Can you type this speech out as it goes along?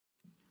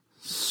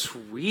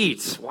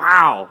Sweet.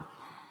 Wow.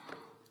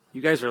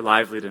 You guys are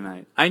lively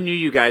tonight. I knew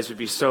you guys would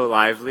be so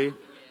lively.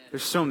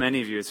 There's so many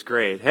of you. It's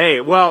great.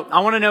 Hey, well, I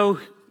want to know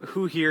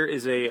who here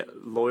is a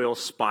loyal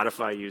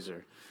Spotify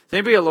user. Is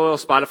anybody a loyal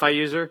Spotify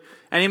user?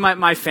 Any of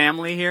my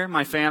family here?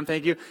 My fam,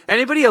 thank you.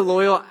 Anybody a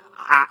loyal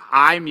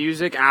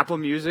iMusic, Apple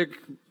Music?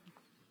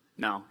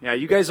 No. Yeah,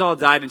 you guys all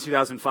died in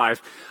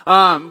 2005.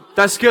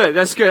 That's good.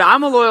 That's good.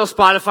 I'm a loyal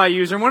Spotify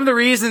user. And one of the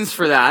reasons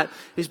for that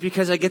is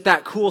because I get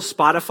that cool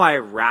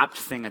Spotify Wrapped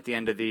thing at the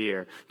end of the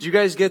year. Did you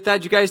guys get that?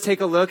 Did you guys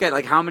take a look at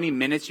like how many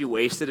minutes you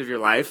wasted of your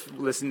life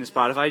listening to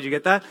Spotify? Did you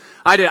get that?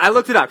 I did. I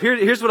looked it up.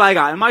 Here's what I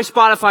got. In my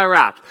Spotify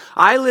Wrapped,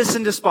 I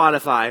listened to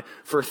Spotify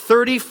for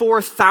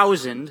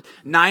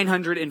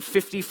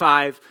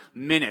 34,955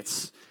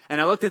 minutes. And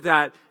I looked at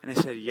that and I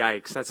said,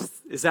 yikes,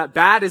 is that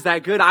bad? Is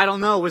that good? I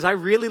don't know. Was I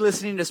really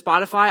listening to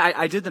Spotify?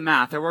 I did the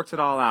math. I worked it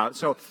all out.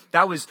 So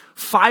that was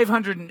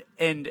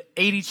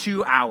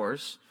 582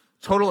 hours,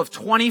 total of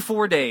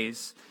 24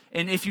 days.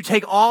 And if you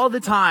take all the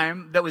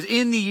time that was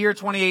in the year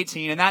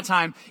 2018, and that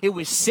time it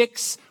was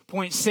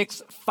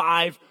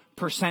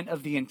 6.65%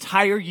 of the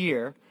entire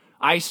year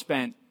I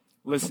spent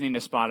listening to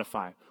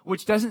Spotify,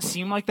 which doesn't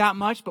seem like that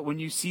much, but when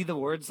you see the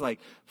words like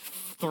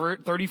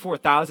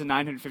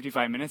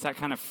 34,955 minutes, that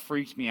kind of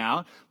freaked me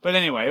out. But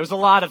anyway, it was a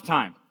lot of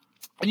time.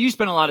 And you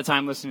spend a lot of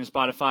time listening to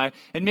Spotify,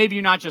 and maybe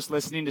you're not just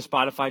listening to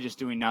Spotify, just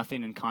doing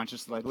nothing and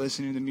conscious, like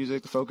listening to the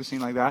music, focusing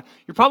like that.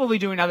 You're probably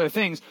doing other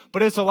things,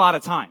 but it's a lot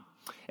of time.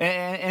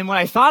 And when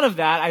I thought of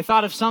that, I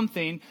thought of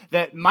something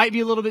that might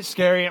be a little bit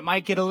scary, it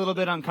might get a little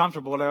bit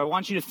uncomfortable, and I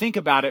want you to think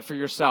about it for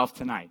yourself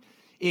tonight.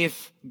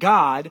 If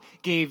God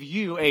gave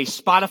you a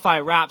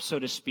Spotify Wrap, so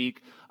to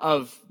speak,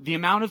 of the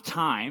amount of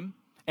time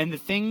and the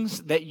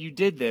things that you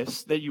did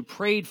this, that you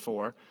prayed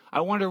for, I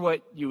wonder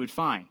what you would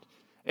find.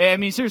 I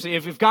mean, seriously,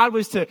 if God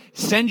was to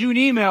send you an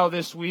email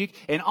this week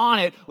and on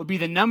it would be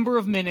the number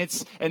of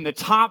minutes and the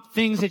top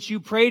things that you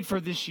prayed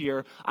for this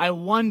year, I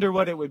wonder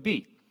what it would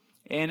be.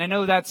 And I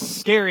know that's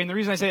scary, and the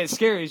reason I say it's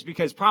scary is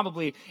because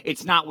probably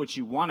it's not what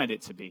you wanted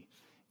it to be.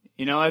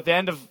 You know, at the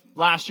end of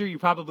last year, you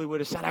probably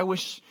would have said, I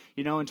wish,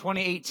 in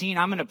 2018,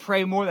 I'm going to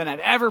pray more than I've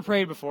ever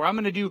prayed before. I'm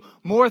going to do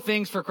more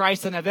things for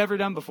Christ than I've ever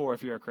done before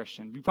if you're a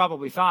Christian. You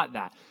probably thought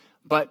that.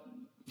 But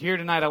here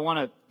tonight, I want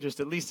to just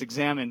at least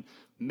examine,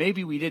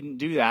 maybe we didn't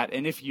do that.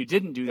 And if you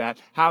didn't do that,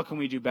 how can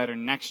we do better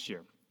next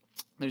year?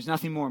 There's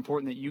nothing more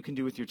important that you can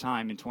do with your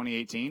time in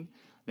 2018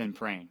 than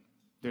praying.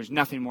 There's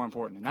nothing more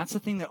important. And that's the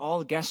thing that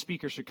all guest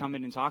speakers should come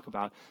in and talk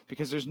about,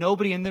 because there's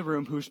nobody in the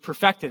room who's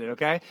perfected it,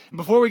 okay? And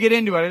before we get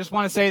into it, I just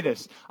want to say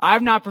this.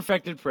 I've not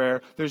perfected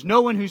prayer. There's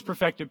no one who's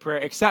perfected prayer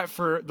except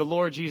for the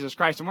Lord Jesus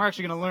Christ. And we're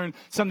actually going to learn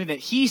something that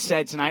he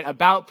said tonight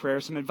about prayer,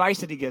 some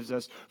advice that he gives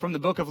us from the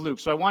book of Luke.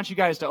 So I want you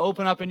guys to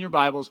open up in your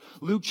Bibles,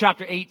 Luke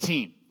chapter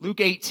 18.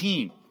 Luke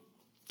 18.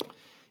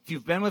 If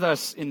you've been with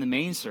us in the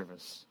main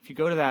service, if you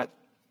go to that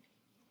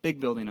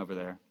big building over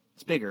there,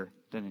 it's bigger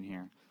than in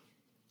here.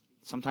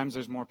 Sometimes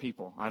there's more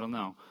people. I don't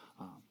know.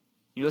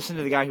 You listen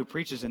to the guy who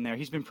preaches in there.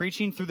 He's been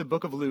preaching through the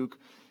book of Luke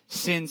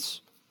since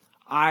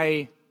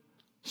I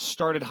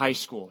started high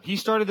school. He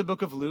started the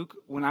book of Luke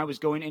when I was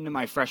going into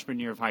my freshman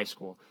year of high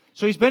school.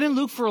 So he's been in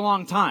Luke for a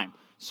long time.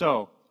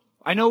 So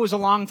I know it was a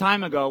long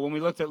time ago when we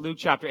looked at Luke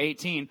chapter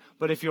 18,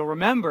 but if you'll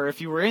remember,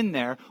 if you were in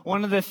there,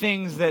 one of the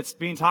things that's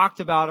being talked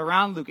about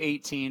around Luke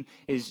 18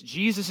 is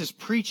Jesus is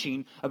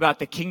preaching about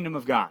the kingdom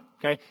of God.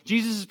 Okay?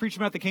 Jesus is preaching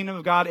about the kingdom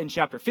of God in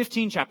chapter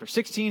 15, chapter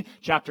 16,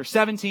 chapter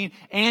 17,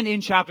 and in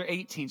chapter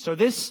 18. So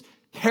this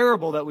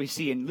parable that we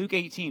see in Luke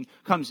 18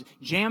 comes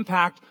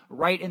jam-packed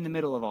right in the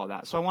middle of all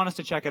that. So I want us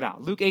to check it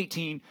out. Luke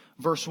 18,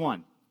 verse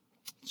 1.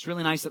 It's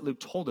really nice that Luke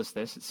told us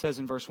this. It says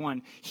in verse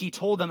 1, he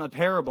told them a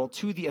parable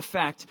to the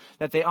effect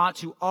that they ought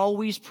to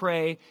always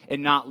pray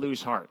and not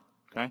lose heart.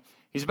 Okay?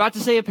 He's about to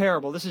say a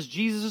parable. This is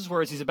Jesus'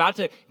 words. He's about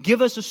to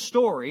give us a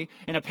story.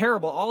 And a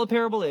parable, all a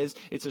parable is,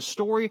 it's a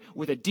story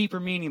with a deeper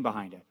meaning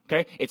behind it.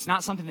 Okay? It's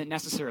not something that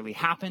necessarily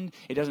happened.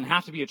 It doesn't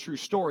have to be a true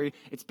story.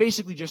 It's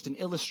basically just an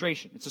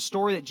illustration. It's a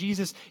story that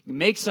Jesus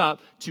makes up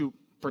to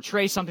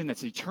portray something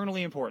that's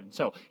eternally important.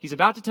 So he's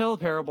about to tell a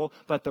parable,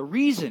 but the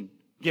reason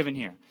given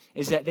here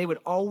is that they would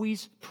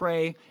always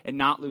pray and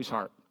not lose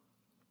heart.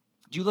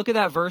 Do you look at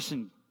that verse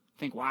and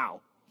think,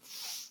 wow,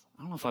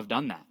 I don't know if I've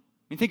done that? I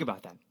mean, think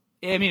about that.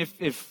 I mean,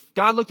 if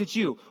God looked at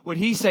you, would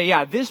he say,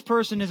 yeah, this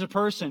person is a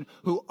person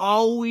who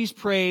always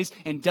prays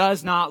and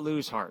does not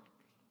lose heart?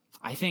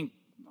 I think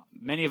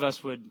many of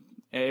us would,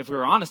 if we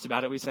were honest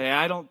about it, we'd say,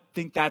 I don't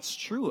think that's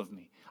true of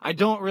me. I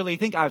don't really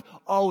think I've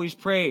always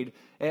prayed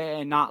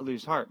and not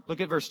lose heart. Look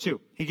at verse 2.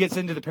 He gets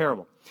into the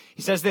parable.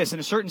 He says this, in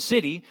a certain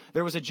city,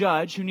 there was a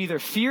judge who neither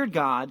feared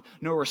God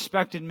nor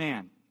respected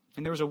man.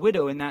 And there was a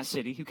widow in that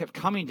city who kept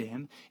coming to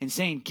him and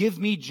saying, give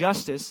me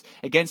justice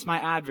against my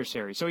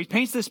adversary. So he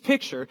paints this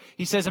picture.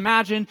 He says,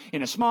 imagine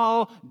in a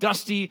small,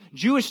 dusty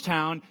Jewish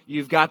town,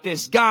 you've got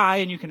this guy,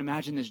 and you can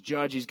imagine this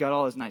judge. He's got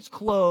all his nice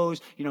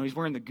clothes. He's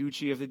wearing the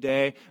Gucci of the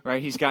day,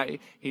 right? He's got the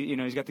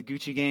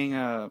Gucci gang,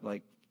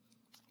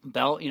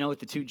 belt, with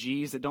the two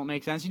G's that don't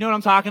make sense. You know what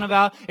I'm talking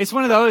about? It's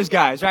one of those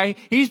guys, right?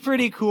 He's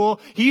pretty cool.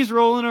 He's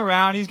rolling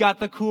around. He's got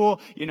the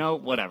cool,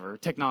 whatever,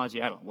 technology,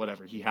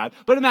 whatever he had.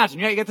 But imagine,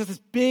 you get this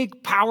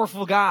big,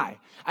 powerful guy.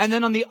 And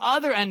then on the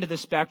other end of the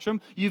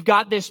spectrum, you've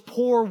got this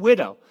poor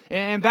widow.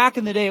 And back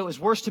in the day, it was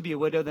worse to be a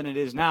widow than it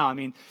is now. I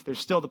mean, there's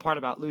still the part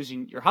about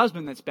losing your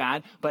husband that's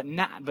bad, but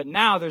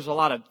now there's a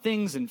lot of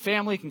things, and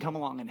family can come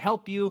along and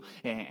help you,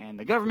 and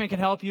the government can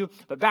help you.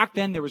 But back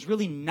then, there was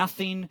really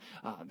nothing.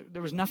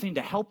 There was nothing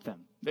to help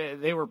them.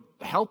 They were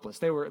helpless.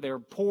 They were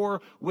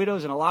poor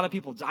widows, and a lot of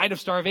people died of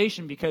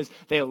starvation because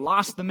they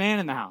lost the man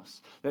in the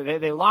house.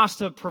 They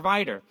lost a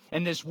provider.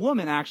 And this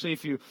woman, actually,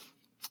 if you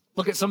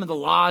look at some of the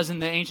laws in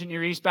the ancient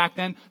Near East back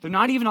then, they're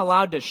not even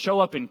allowed to show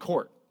up in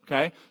court.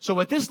 Okay? So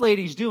what this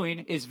lady's doing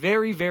is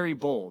very, very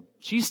bold.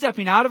 She's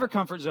stepping out of her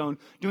comfort zone,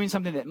 doing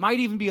something that might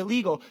even be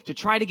illegal to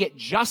try to get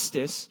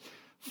justice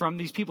from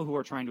these people who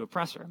are trying to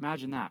oppress her.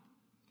 Imagine that.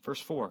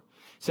 Verse 4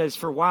 says,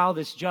 "For while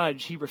this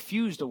judge, he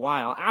refused a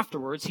while.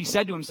 Afterwards, he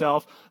said to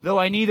himself, though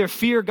I neither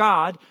fear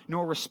God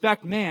nor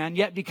respect man,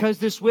 yet because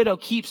this widow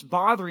keeps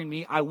bothering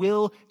me, I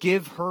will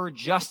give her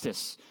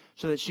justice,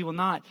 so that she will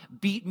not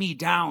beat me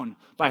down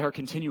by her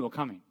continual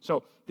coming."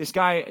 So this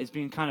guy is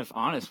being kind of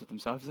honest with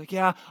himself. He's like,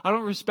 yeah, I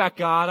don't respect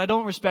God. I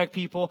don't respect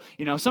people.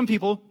 Some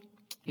people,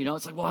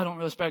 it's like, well, I don't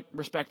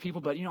respect people,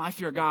 but, I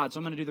fear God, so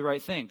I'm going to do the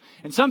right thing.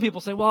 And some people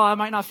say, well, I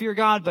might not fear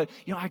God, but,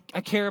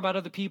 I care about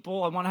other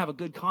people. I want to have a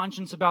good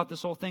conscience about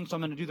this whole thing, so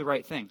I'm going to do the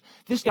right thing.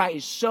 This guy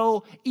is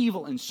so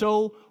evil and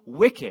so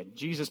wicked.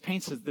 Jesus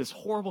paints this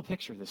horrible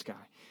picture of this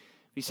guy.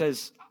 He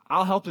says,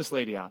 I'll help this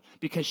lady out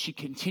because she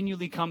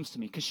continually comes to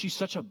me, because she's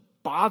such a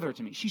bother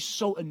to me. She's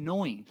so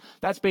annoying.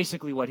 That's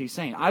basically what he's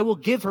saying. I will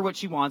give her what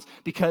she wants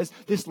because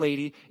this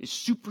lady is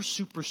super,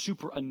 super,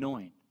 super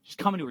annoying. She's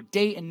coming to her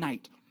day and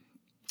night.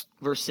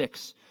 Verse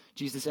 6,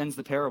 Jesus ends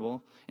the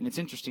parable, and it's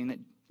interesting that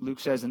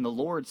Luke says, and the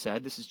Lord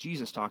said, this is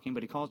Jesus talking,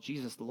 but he calls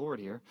Jesus the Lord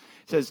here.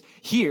 It says,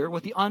 hear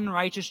what the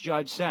unrighteous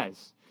judge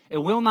says.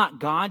 And will not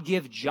God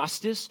give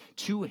justice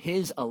to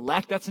his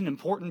elect? That's an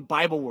important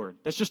Bible word.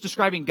 That's just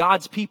describing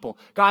God's people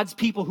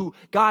who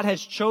God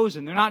has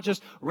chosen. They're not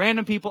just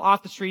random people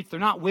off the streets. They're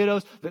not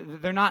widows.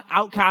 They're not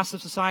outcasts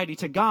of society.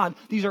 To God,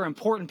 these are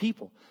important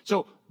people.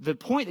 So the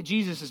point that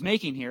Jesus is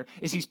making here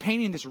is he's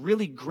painting this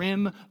really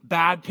grim,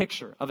 bad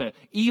picture of an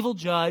evil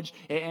judge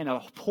and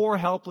a poor,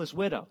 helpless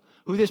widow.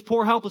 Who this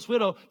poor, helpless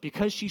widow,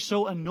 because she's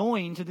so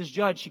annoying to this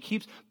judge, she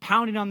keeps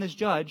pounding on this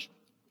judge,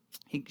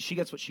 she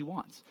gets what she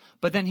wants.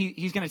 But then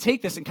he's going to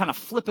take this and kind of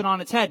flip it on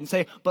its head and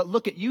say, but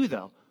look at you,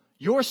 though.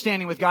 Your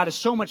standing with God is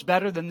so much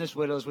better than this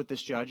widow's with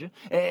this judge.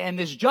 And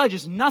this judge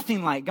is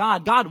nothing like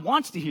God. God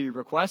wants to hear your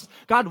requests.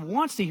 God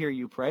wants to hear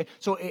you pray.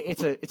 So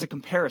it's a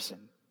comparison.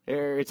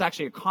 It's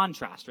actually a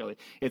contrast, really.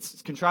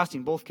 It's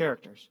contrasting both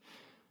characters.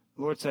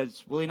 The Lord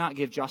says, will he not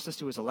give justice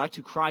to his elect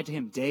who cry to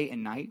him day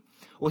and night?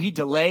 Will he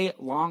delay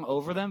long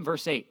over them?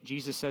 Verse 8,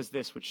 Jesus says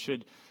this, which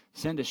should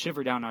send a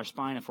shiver down our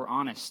spine if we're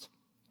honest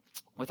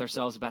with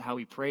ourselves about how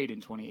we prayed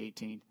in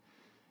 2018. He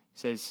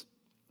says,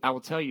 I will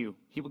tell you,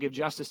 he will give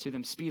justice to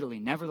them speedily.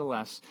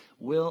 Nevertheless,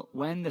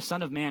 when the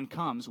Son of Man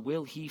comes,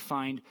 will he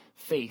find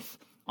faith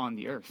on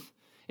the earth?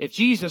 If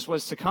Jesus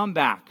was to come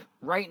back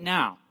right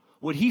now,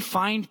 would he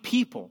find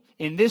people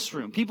in this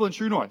room, people in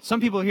True North, some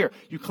people here,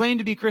 you claim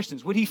to be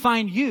Christians, would he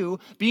find you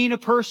being a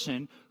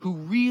person who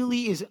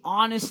really is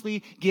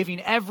honestly giving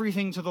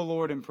everything to the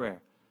Lord in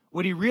prayer?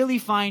 Would he really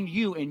find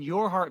you in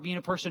your heart being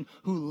a person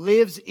who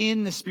lives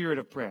in the spirit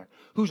of prayer,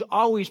 who's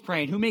always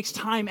praying, who makes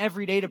time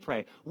every day to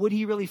pray? Would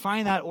he really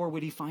find that, or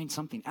would he find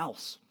something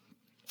else?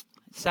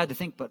 It's sad to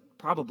think, but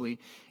probably,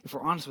 if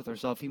we're honest with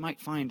ourselves, he might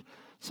find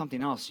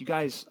something else. You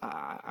guys,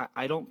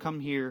 I don't come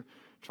here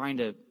trying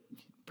to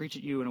preach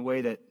at you in a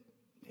way that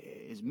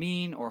is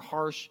mean or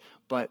harsh,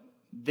 but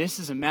this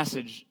is a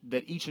message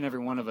that each and every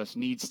one of us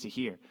needs to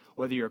hear.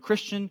 Whether you're a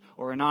Christian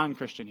or a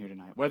non-Christian here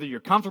tonight, whether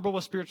you're comfortable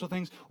with spiritual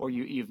things or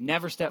you've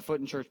never stepped foot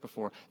in church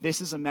before,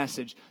 this is a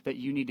message that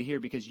you need to hear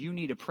because you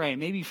need to pray,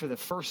 maybe for the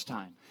first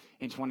time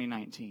in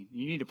 2019.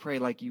 You need to pray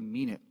like you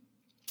mean it.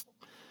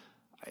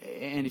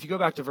 And if you go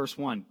back to verse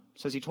 1,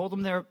 it says he told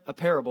them a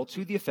parable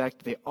to the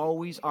effect they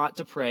always ought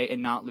to pray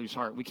and not lose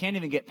heart. We can't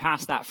even get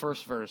past that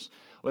first verse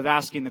with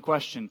asking the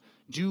question,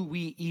 do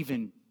we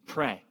even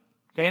pray?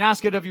 Okay, and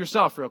ask it of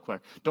yourself real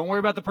quick. Don't worry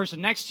about the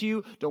person next to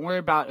you. Don't worry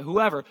about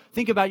whoever.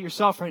 Think about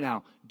yourself right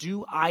now.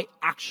 Do I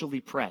actually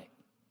pray?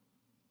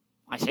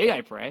 I say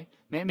I pray.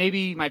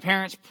 Maybe my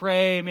parents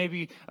pray.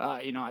 Maybe,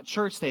 at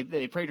church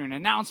they pray during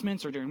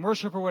announcements or during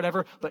worship or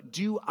whatever. But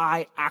do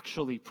I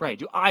actually pray?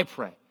 Do I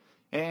pray?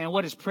 And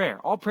what is prayer?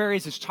 All prayer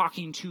is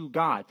talking to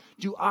God.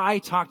 Do I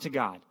talk to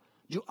God?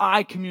 Do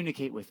I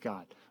communicate with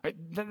God? Right?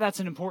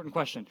 That's an important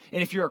question.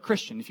 And if you're a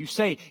Christian, if you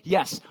say,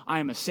 yes, I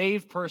am a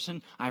saved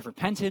person, I've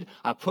repented,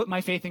 I've put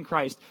my faith in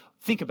Christ,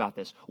 think about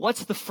this.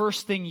 What's the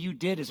first thing you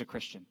did as a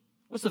Christian?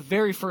 What's the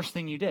very first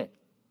thing you did?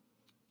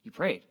 You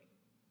prayed.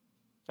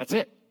 That's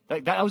it.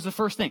 That was the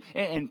first thing.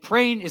 And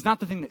praying is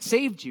not the thing that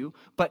saved you,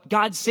 but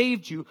God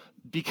saved you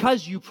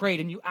because you prayed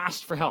and you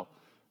asked for help.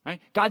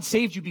 right? God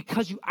saved you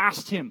because you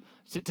asked him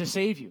to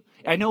save you.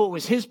 I know it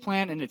was his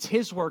plan and it's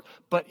his work,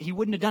 but he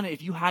wouldn't have done it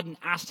if you hadn't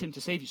asked him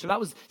to save you. So that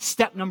was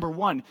step number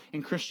one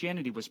in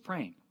Christianity, was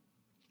praying.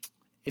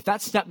 If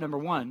that's step number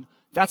one,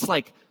 that's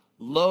like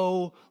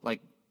low,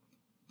 like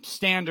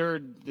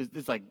standard,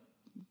 it's like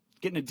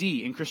getting a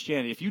D in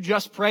Christianity. If you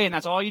just pray and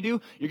that's all you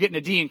do, you're getting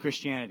a D in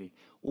Christianity.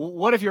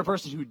 What if you're a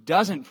person who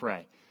doesn't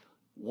pray?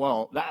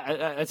 Well,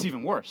 that's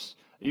even worse.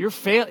 You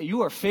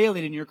are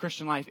failing in your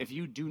Christian life if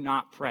you do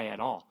not pray at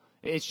all.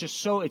 It's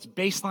just it's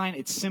baseline,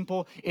 it's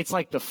simple. It's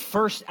like the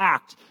first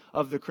act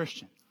of the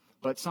Christian.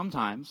 But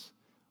sometimes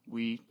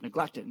we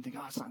neglect it and think,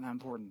 it's not that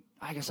important.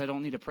 I guess I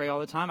don't need to pray all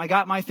the time. I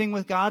got my thing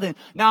with God and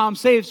now I'm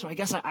saved, so I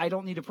guess I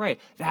don't need to pray.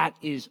 That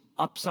is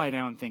upside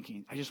down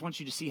thinking. I just want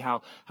you to see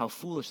how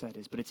foolish that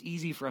is. But it's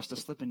easy for us to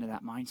slip into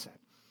that mindset.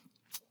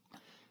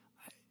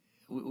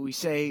 We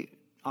say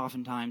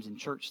oftentimes in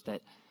church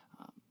that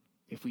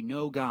if we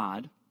know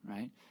God,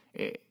 right?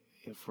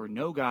 If we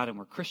know God and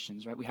we're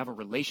Christians, right, we have a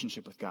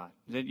relationship with God.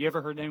 You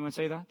ever heard anyone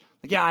say that?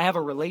 Like, yeah, I have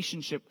a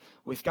relationship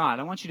with God.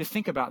 I want you to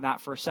think about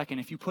that for a second.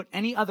 If you put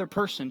any other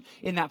person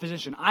in that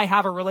position, I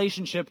have a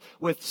relationship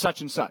with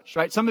such and such,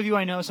 right? Some of you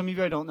I know, some of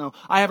you I don't know.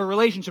 I have a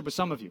relationship with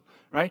some of you,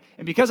 right?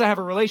 And because I have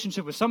a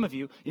relationship with some of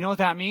you, you know what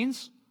that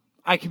means?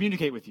 I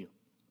communicate with you.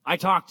 I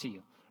talk to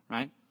you,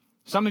 right?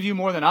 Some of you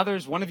more than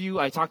others. One of you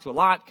I talk to a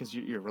lot because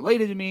you're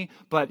related to me.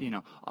 But,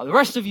 the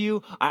rest of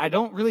you I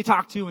don't really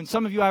talk to. And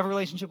some of you I have a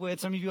relationship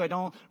with. Some of you I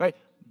don't, right?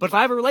 But if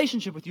I have a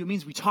relationship with you, it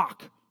means we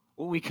talk.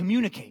 We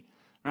communicate,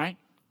 right?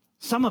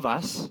 Some of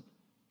us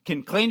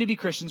can claim to be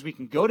Christians. We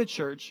can go to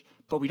church,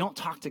 but we don't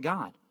talk to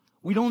God.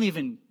 We don't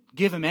even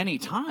give him any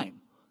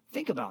time.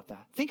 Think about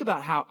that. Think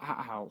about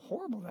how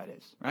horrible that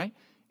is, right?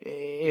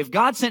 If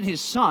God sent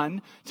his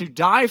son to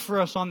die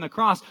for us on the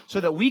cross so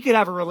that we could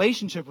have a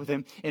relationship with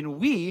him, and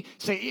we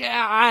say,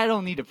 yeah, I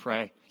don't need to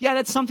pray. Yeah,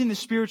 that's something the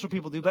spiritual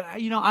people do, but I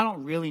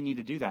don't really need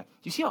to do that.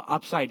 Do you see how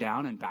upside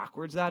down and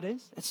backwards that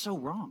is? That's so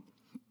wrong.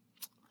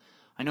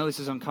 I know this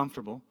is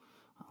uncomfortable,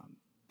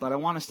 but I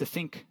want us to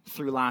think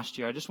through last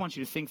year. I just want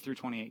you to think through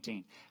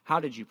 2018. How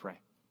did you pray?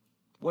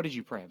 What did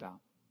you pray about?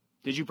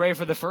 Did you pray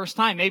for the first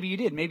time? Maybe you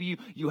did. Maybe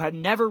you had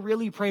never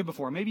really prayed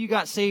before. Maybe you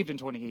got saved in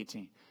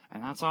 2018,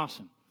 and that's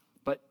awesome.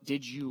 But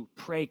did you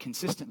pray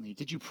consistently?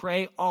 Did you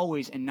pray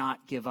always and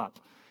not give up?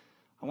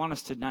 I want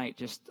us tonight,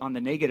 just on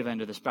the negative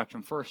end of the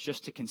spectrum first,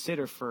 just to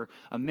consider for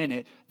a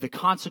minute the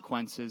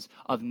consequences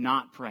of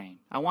not praying.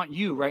 I want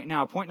you right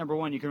now, point number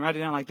one, you can write it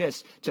down like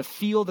this, to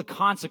feel the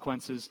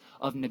consequences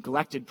of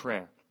neglected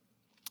prayer.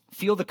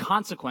 Feel the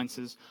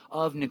consequences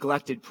of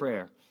neglected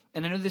prayer.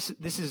 And I know this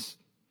is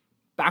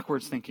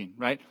backwards thinking,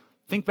 right?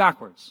 Think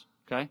backwards,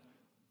 okay?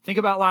 Think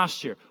about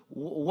last year.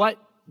 What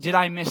did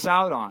I miss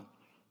out on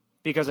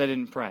because I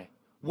didn't pray?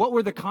 What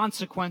were the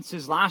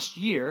consequences last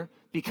year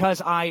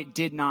because I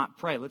did not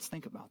pray? Let's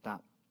think about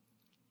that.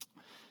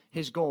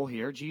 His goal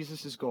here,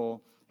 Jesus'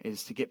 goal,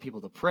 is to get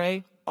people to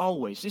pray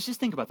always. Just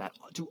think about that.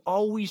 To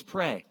always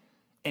pray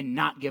and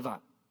not give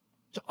up.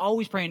 To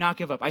always pray and not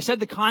give up. I said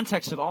the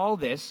context of all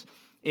this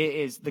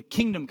is the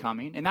kingdom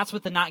coming, and that's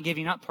what the not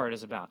giving up part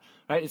is about,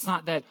 right? It's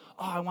not that,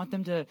 I want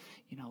them to,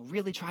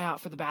 really try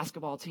out for the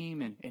basketball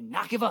team and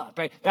not give up,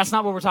 right? That's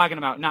not what we're talking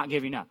about, not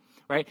giving up,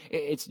 right?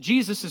 It's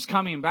Jesus is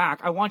coming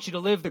back. I want you to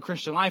live the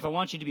Christian life. I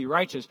want you to be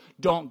righteous.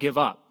 Don't give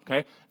up,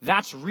 okay?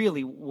 That's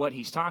really what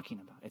he's talking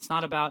about. It's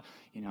not about,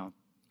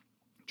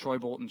 Troy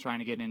Bolton trying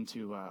to get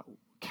into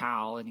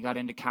Cal, and he got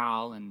into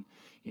Cal, and,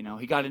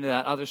 he got into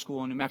that other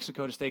school in New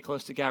Mexico to stay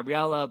close to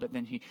Gabriella, but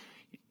then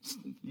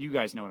you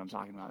guys know what I'm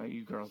talking about.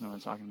 You girls know what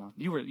I'm talking about.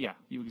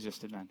 You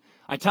existed then.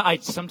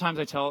 Sometimes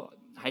I tell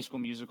High School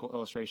Musical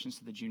illustrations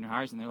to the junior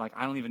hires, and they're like,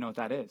 I don't even know what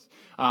that is.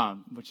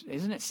 Which,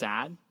 isn't it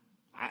sad?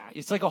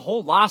 It's like a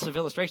whole loss of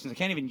illustrations. I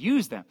can't even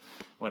use them.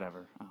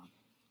 Whatever.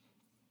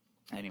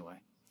 Anyway.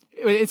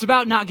 It's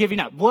about not giving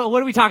up.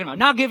 What are we talking about?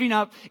 Not giving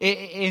up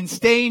and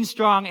staying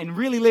strong and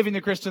really living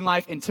the Christian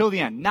life until the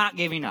end. Not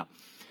giving up.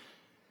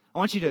 I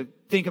want you to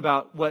think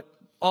about what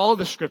all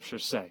the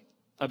scriptures say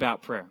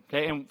about prayer,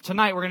 okay? And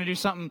tonight we're going to do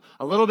something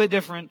a little bit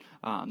different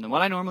than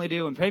what I normally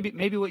do, and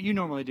maybe what you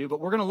normally do, but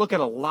we're going to look at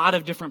a lot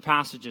of different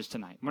passages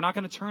tonight. We're not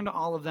going to turn to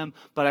all of them,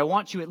 but I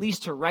want you at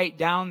least to write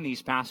down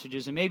these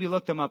passages and maybe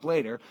look them up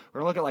later.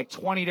 We're going to look at like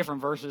 20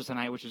 different verses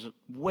tonight, which is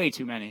way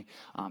too many,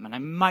 and I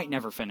might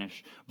never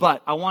finish.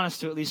 But I want us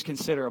to at least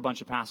consider a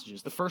bunch of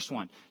passages. The first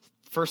one,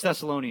 1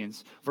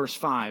 Thessalonians,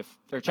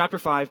 chapter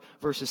 5,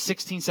 verses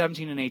 16,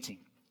 17, and 18.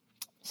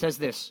 Says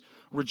this,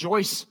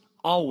 rejoice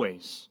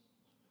always.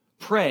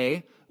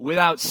 Pray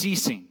without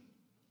ceasing.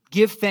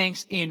 Give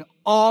thanks in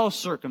all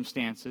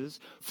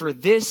circumstances, for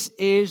this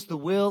is the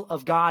will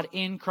of God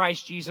in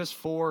Christ Jesus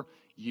for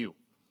you.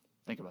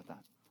 Think about that.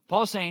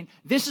 Paul's saying,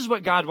 this is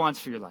what God wants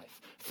for your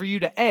life. For you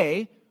to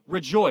A,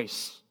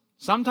 rejoice.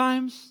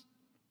 Sometimes,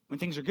 when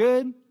things are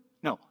good.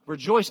 No,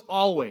 rejoice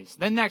always.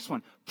 Then next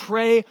one,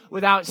 pray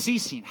without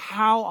ceasing.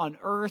 How on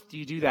earth do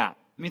you do that?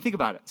 I mean, think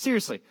about it.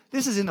 Seriously,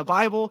 this is in the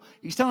Bible.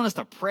 He's telling us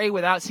to pray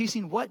without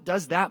ceasing. What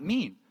does that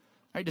mean?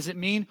 Right? Does it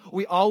mean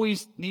we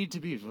always need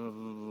to be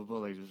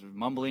like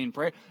mumbling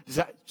prayer?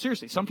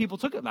 Seriously, some people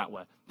took it that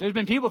way. There's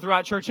been people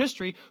throughout church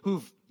history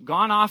who've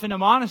gone off into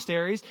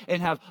monasteries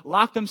and have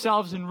locked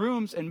themselves in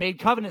rooms and made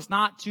covenants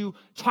not to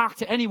talk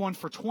to anyone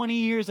for 20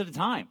 years at a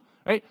time.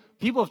 Right?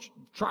 People have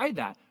tried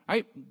that.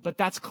 Right? But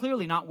that's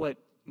clearly not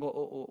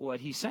what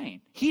he's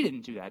saying. He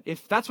didn't do that.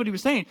 If that's what he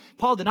was saying,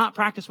 Paul did not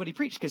practice what he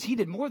preached, because he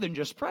did more than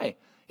just pray.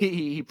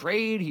 He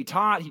prayed, he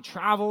taught, he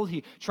traveled,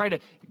 he tried to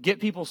get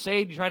people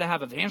saved, he tried to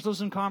have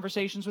evangelism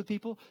conversations with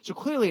people. So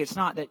clearly it's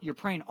not that you're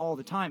praying all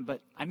the time, but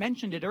I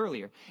mentioned it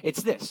earlier.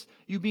 It's this: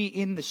 you be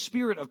in the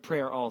spirit of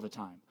prayer all the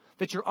time.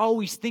 That you're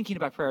always thinking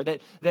about prayer,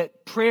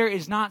 that prayer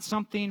is not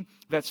something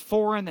that's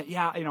foreign, that,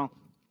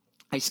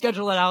 I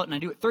schedule it out and I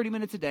do it 30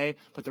 minutes a day,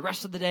 but the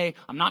rest of the day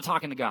I'm not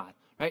talking to God.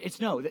 Right?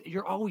 It's no, that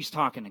you're always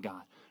talking to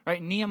God. Right?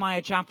 In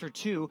Nehemiah chapter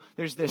 2,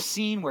 there's this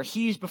scene where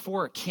he's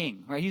before a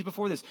king. Right? He's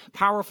before this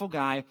powerful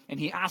guy, and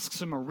he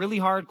asks him a really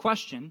hard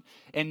question.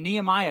 And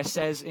Nehemiah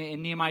says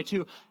in Nehemiah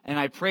 2, and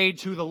I prayed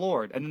to the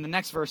Lord. And then the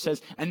next verse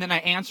says, and then I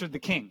answered the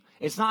king.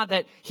 It's not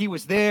that he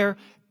was there.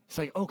 It's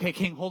like, okay,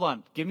 king, hold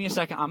on. Give me a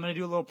second. I'm going to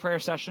do a little prayer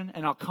session,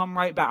 and I'll come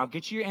right back. I'll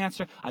get you your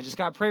answer. I just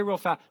got to pray real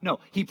fast. No,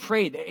 he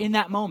prayed in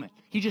that moment.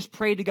 He just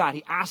prayed to God.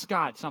 He asked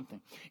God something.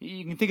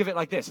 You can think of it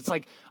like this. It's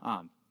like,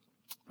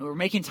 we're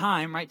making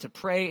time, right, to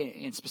pray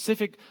in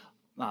specific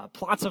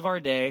plots of our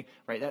day,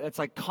 right? That's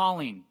like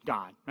calling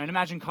God, right?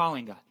 Imagine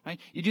calling God, right?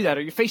 You do that,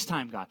 or you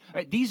FaceTime God,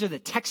 right? These are the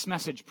text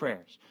message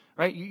prayers,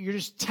 right? You're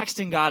just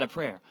texting God a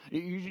prayer.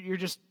 You're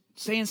just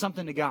saying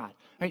something to God,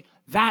 right?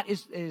 That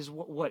is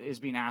what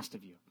is being asked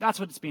of you. That's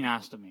what's being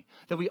asked of me.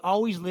 That we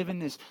always live in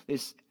this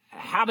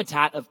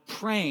habitat of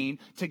praying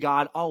to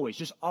God always,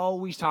 just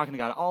always talking to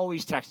God,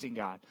 always texting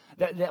God.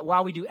 That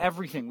while we do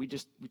everything, we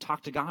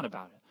talk to God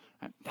about it.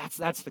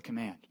 That's the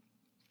command.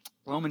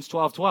 Romans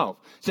 12:12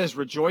 says,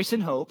 rejoice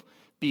in hope,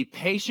 be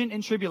patient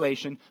in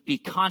tribulation, be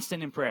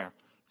constant in prayer.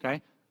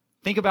 Okay?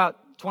 Think about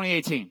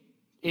 2018.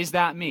 Is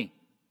that me?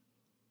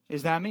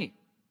 Is that me?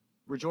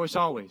 Rejoice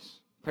always.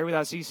 Pray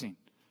without ceasing.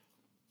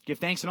 Give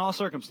thanks in all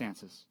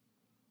circumstances.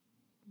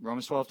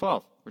 Romans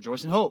 12:12.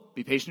 Rejoice in hope,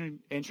 be patient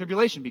in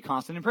tribulation, be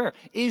constant in prayer.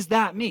 Is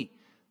that me?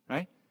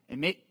 Right?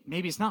 And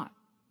maybe it's not.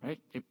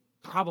 Right? It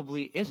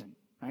probably isn't.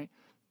 Right?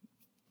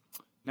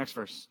 Next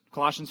verse,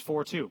 Colossians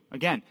 4:2.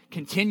 Again,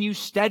 continue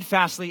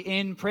steadfastly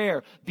in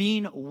prayer,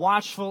 being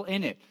watchful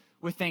in it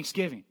with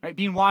thanksgiving. Right?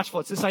 Being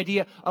watchful. It's this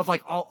idea of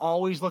like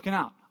always looking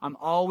out. I'm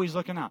always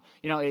looking out.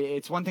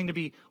 It's one thing to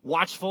be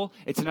watchful.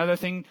 It's another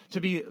thing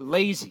to be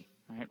lazy.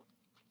 Right?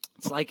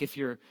 It's like if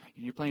you're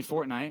playing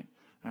Fortnite.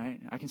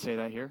 Right? I can say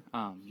that here.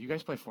 You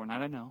guys play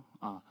Fortnite, I know.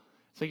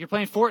 It's like you're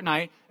playing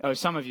Fortnite. Oh,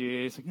 some of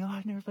you, it's like, no,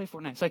 I've never played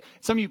Fortnite. It's like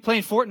some of you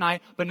playing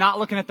Fortnite, but not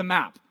looking at the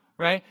map.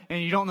 Right?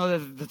 And you don't know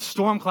that the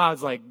storm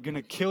cloud's like going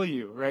to kill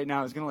you right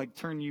now. It's going to like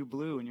turn you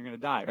blue and you're going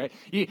to die, right?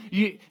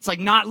 It's like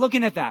not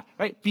looking at that,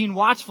 right? Being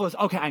watchful is,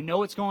 okay, I know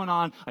what's going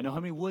on. I know how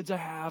many woods I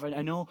have.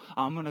 I know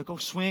I'm going to go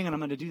swing and I'm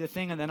going to do the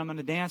thing and then I'm going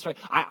to dance, right?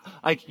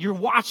 You're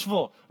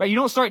watchful, right? You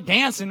don't start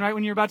dancing, right,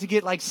 when you're about to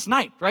get like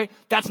sniped, right?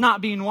 That's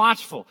not being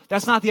watchful.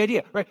 That's not the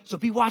idea, right? So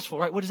be watchful,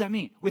 right? What does that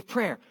mean? With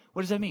prayer,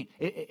 what does that mean?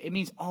 It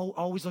means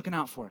always looking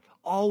out for it,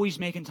 always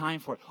making time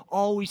for it,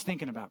 always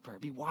thinking about prayer.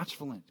 Be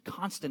watchful in it,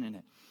 constant in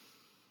it.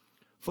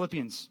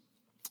 Philippians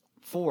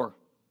 4,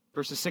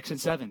 verses 6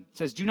 and 7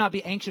 says, do not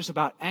be anxious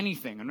about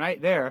anything. And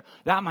right there,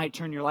 that might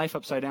turn your life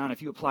upside down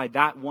if you applied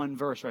that one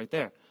verse right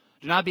there.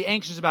 Do not be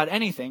anxious about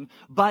anything,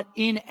 but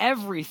in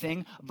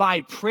everything,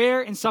 by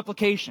prayer and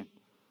supplication,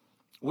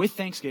 with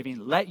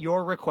thanksgiving, let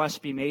your requests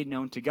be made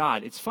known to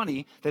God. It's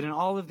funny that in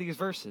all of these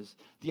verses,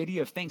 the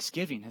idea of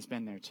thanksgiving has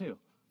been there too.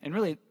 And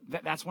really,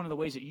 that's one of the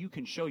ways that you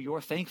can show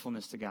your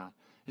thankfulness to God,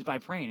 is by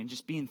praying and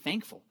just being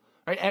thankful.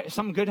 Right? If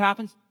something good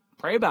happens,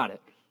 pray about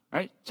it.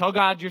 Right? Tell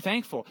God you're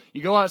thankful.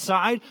 You go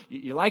outside,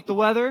 you like the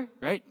weather,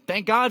 right?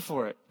 Thank God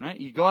for it, right?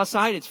 You go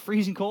outside, it's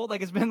freezing cold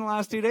like it's been the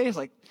last 2 days.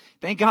 Like,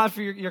 thank God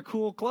for your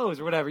cool clothes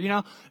or whatever,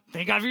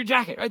 Thank God for your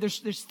jacket, right?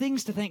 There's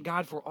things to thank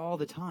God for all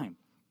the time.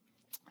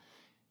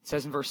 It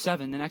says in verse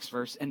 7, the next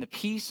verse, and the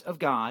peace of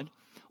God,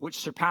 which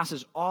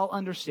surpasses all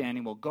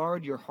understanding, will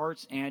guard your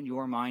hearts and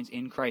your minds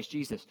in Christ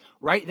Jesus.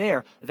 Right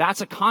there,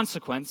 that's a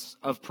consequence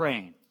of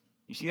praying.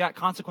 You see that?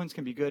 Consequence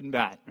can be good and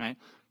bad, right?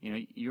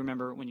 You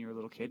remember when you were a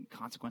little kid,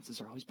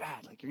 consequences are always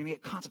bad. Like, you're going to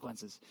get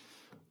consequences.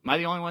 Am I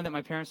the only one that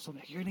my parents told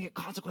me, you're going to get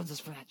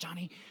consequences for that,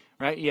 Johnny?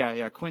 Right?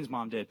 Yeah, Quinn's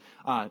mom did.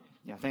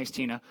 Thanks,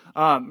 Tina.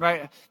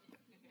 Right?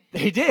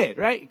 They did,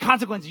 right?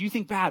 Consequences, you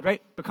think bad,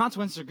 right? But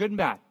consequences are good and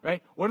bad,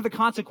 right? What are the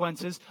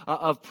consequences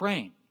of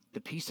praying?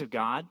 The peace of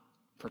God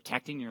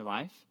protecting your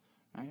life,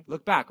 right?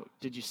 Look back.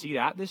 Did you see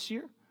that this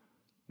year?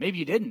 Maybe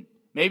you didn't.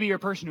 Maybe you're a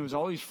person who was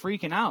always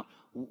freaking out.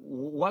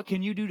 What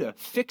can you do to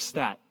fix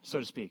that, so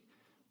to speak?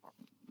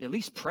 At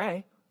least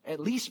pray. At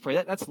least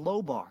pray. That's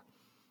low bar.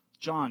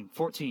 John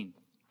 14,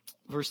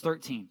 verse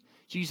 13.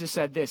 Jesus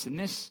said this, and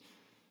this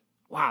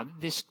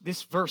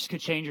verse could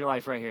change your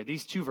life right here.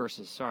 These two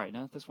verses. Sorry,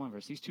 not this one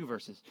verse. These two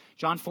verses.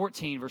 John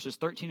 14, verses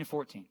 13 and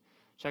 14.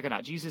 Check it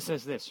out. Jesus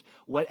says this,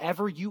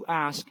 whatever you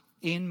ask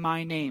in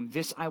my name,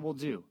 this I will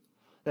do,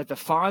 that the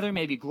Father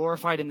may be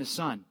glorified in the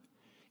Son.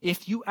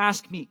 If you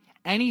ask me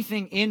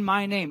anything in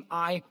my name,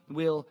 I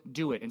will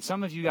do it. And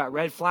some of you got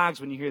red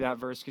flags when you hear that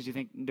verse because you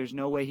think there's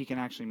no way he can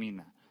actually mean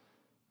that.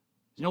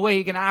 There's no way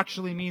he can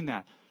actually mean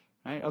that.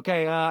 Right?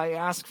 Okay, I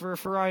ask for a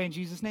Ferrari in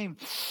Jesus' name.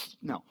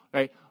 No,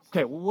 right?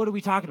 Okay, well, what are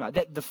we talking about?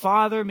 That the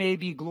Father may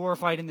be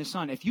glorified in the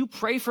Son. If you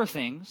pray for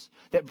things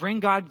that bring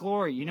God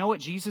glory, you know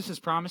what Jesus is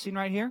promising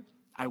right here?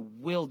 I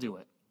will do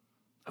it.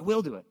 I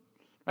will do it.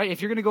 Right?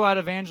 If you're going to go out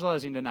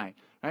evangelizing tonight,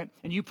 right,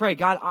 and you pray,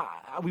 God,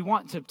 we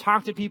want to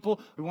talk to people.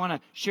 We want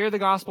to share the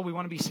gospel. We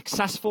want to be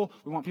successful.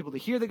 We want people to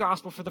hear the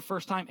gospel for the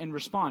first time and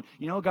respond.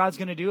 You know what God's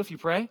going to do if you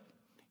pray?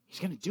 He's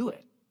going to do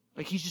it.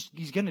 Like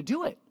he's going to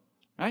do it.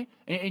 Right?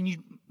 And you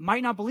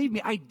might not believe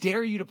me. I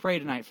dare you to pray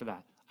tonight for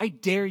that. I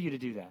dare you to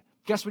do that.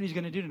 Guess what he's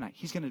going to do tonight?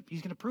 He's going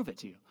to prove it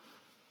to you.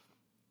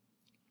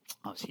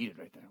 I was heated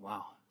right there.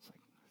 Wow. It's like,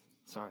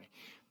 sorry.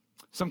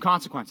 Some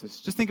consequences.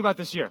 Just think about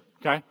this year,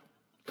 okay?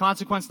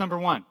 Consequence number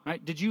 1,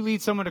 right? Did you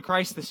lead someone to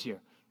Christ this year?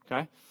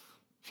 Okay?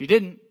 If you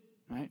didn't,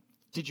 right?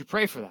 Did you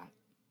pray for that?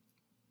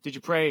 Did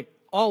you pray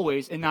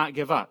always and not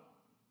give up?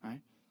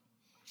 Right?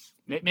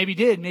 Maybe you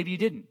did, maybe you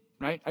didn't.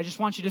 Right? I just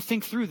want you to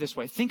think through this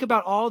way. Think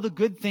about all the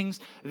good things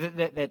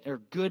that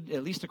are good,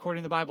 at least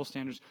according to the Bible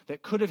standards,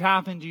 that could have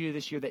happened to you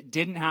this year that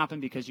didn't happen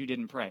because you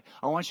didn't pray.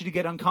 I want you to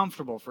get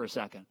uncomfortable for a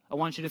second. I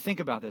want you to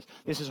think about this.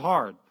 This is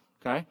hard.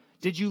 Okay?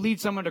 Did you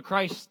lead someone to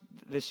Christ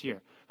this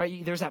year?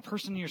 Right? There's that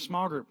person in your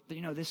small group that,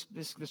 you know, this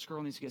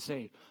girl needs to get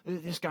saved.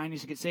 This guy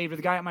needs to get saved. Or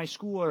the guy at my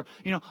school, or,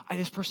 you know,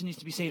 this person needs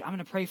to be saved. I'm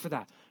going to pray for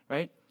that.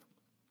 Right?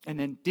 And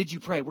then, did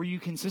you pray? Were you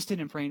consistent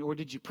in praying, or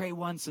did you pray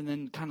once and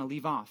then kind of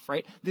leave off,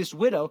 right? This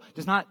widow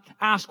does not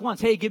ask once,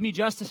 hey, give me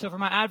justice over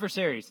my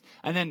adversaries,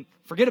 and then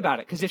forget about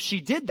it. Because if she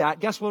did that,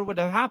 guess what would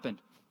have happened?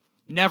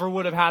 Never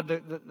would have had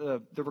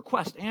the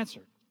request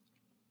answered.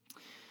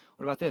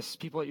 What about this?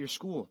 People at your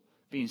school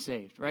being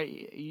saved,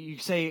 right? You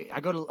say,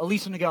 I go to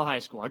Elisa Miguel High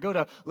School. I go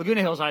to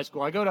Laguna Hills High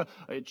School. I go to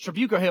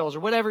Trabuco Hills,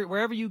 or whatever,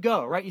 wherever you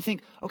go, right? You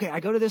think, okay,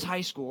 I go to this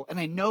high school, and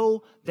I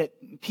know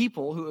that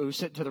people who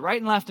sit to the right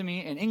and left of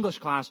me in English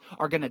class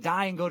are going to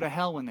die and go to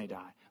hell when they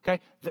die,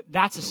 okay?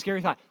 That's a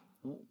scary thought.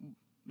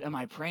 Am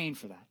I praying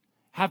for that?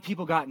 Have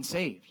people gotten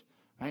saved,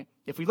 right?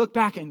 If we look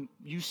back and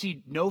you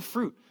see no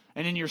fruit,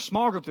 and in your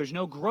small group there's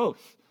no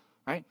growth,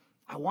 right?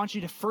 I want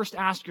you to first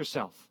ask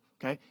yourself,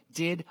 okay,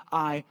 did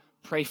I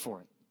pray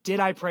for it? Did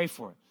I pray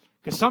for it?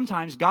 Because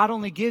sometimes God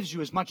only gives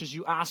you as much as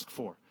you ask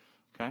for.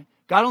 Okay?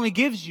 God only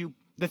gives you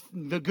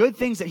the good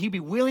things that he'd be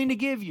willing to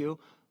give you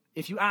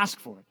if you ask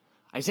for it.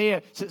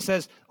 Isaiah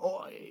says,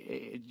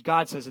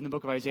 God says in the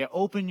book of Isaiah,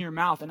 open your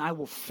mouth and I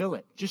will fill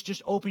it.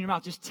 Just open your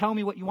mouth. Just tell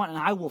me what you want and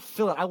I will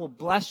fill it. I will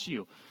bless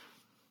you.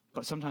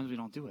 But sometimes we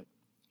don't do it.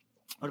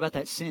 What about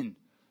that sin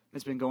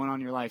that's been going on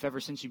in your life ever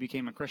since you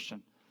became a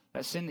Christian?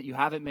 That sin that you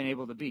haven't been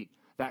able to beat.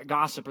 That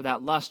gossip or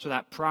that lust or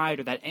that pride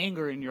or that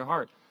anger in your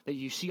heart that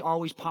you see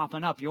always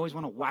popping up. You always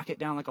want to whack it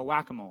down like a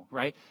whack-a-mole,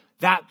 right?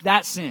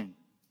 That sin,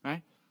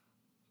 right?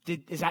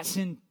 Is that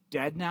sin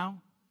dead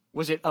now?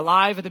 Was it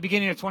alive at the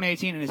beginning of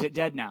 2018 and is it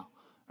dead now,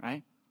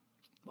 right?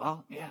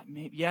 Well, yeah,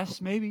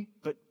 yes, maybe,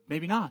 but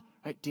maybe not,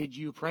 right? Did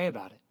you pray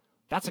about it?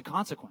 That's a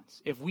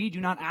consequence. If we do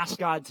not ask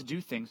God to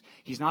do things,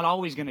 he's not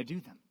always going to do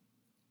them.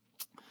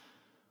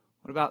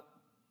 What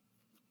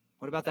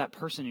about that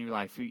person in your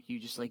life who you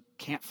just like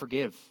can't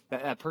forgive?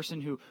 That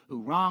person who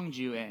wronged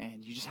you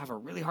and you just have a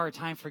really hard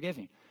time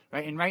forgiving,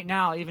 right? And right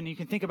now, even you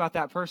can think about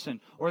that person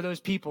or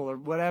those people or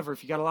whatever.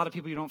 If you got a lot of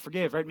people you don't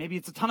forgive, right? Maybe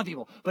it's a ton of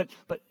people, but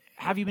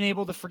have you been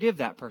able to forgive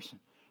that person,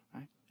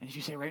 right? And if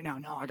you say right now,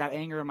 no, I got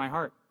anger in my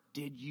heart.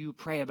 Did you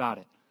pray about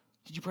it?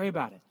 Did you pray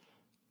about it?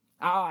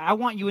 I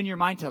want you in your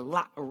mind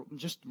to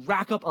just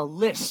rack up a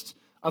list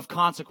of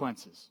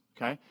consequences.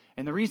 Okay?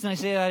 And the reason I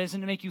say that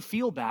isn't to make you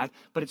feel bad,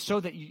 but it's so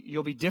that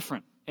you'll be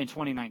different in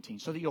 2019,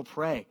 so that you'll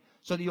pray,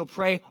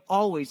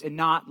 always and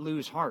not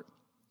lose heart.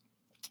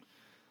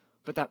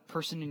 But that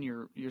person in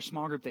your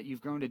small group that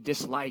you've grown to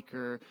dislike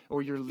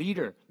or your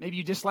leader, maybe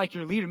you dislike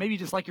your leader, maybe you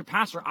dislike your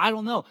pastor, I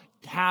don't know.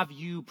 Have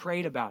you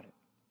prayed about it?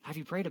 Have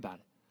you prayed about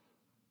it?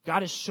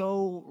 God is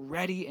so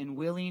ready and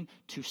willing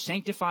to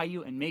sanctify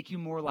you and make you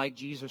more like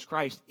Jesus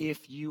Christ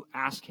if you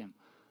ask him.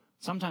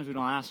 Sometimes we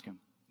don't ask him,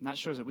 and that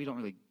shows that we don't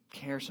really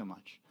care so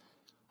much.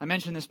 I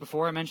mentioned this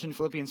before. I mentioned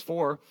Philippians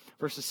 4,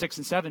 verses 6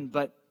 and 7,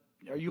 but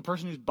are you a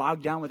person who's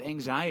bogged down with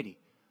anxiety?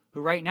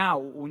 Who right now,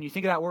 when you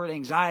think of that word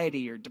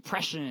anxiety or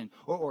depression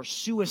or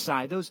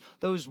suicide,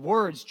 those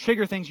words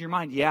trigger things in your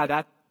mind.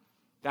 Yeah,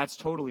 that's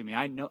totally me.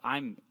 I know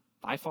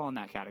I fall in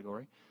that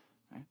category.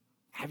 Right?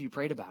 Have you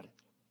prayed about it?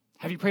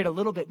 Have you prayed a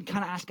little bit and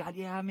kind of asked God,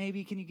 yeah,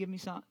 maybe can you give me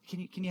some?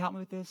 Can you help me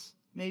with this?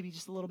 Maybe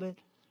just a little bit,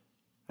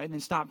 right? And then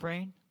stop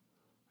praying,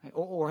 right?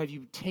 Or have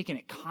you taken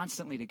it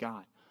constantly to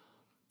God?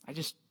 I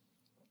just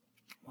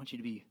want you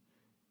to be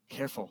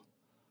careful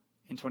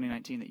in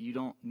 2019 that you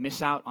don't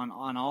miss out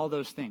on all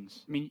those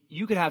things. I mean,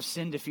 you could have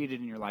sin defeated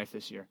in your life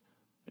this year.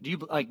 Do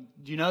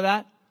you know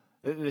that?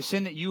 The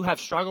sin that you have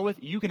struggled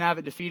with, you can have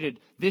it defeated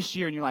this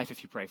year in your life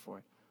if you pray for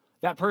it.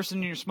 That person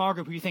in your small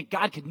group who you think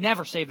God could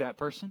never save that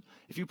person,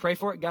 if you pray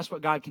for it, guess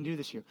what God can do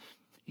this year?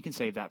 He can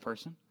save that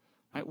person.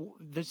 Right?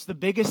 That's the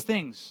biggest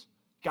things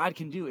God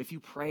can do if you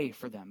pray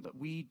for them, but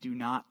we do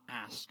not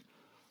ask.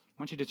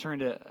 I want you to turn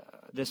to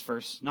this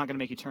verse. Not going to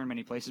make you turn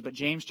many places, but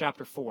James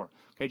chapter 4.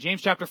 Okay,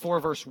 James chapter 4,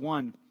 verse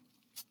 1.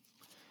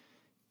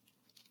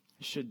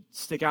 It should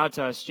stick out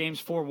to us.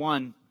 James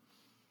 4:1.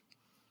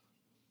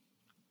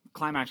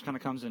 Climax kind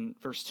of comes in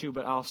verse 2,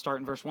 but I'll start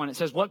in verse 1. It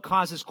says, what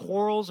causes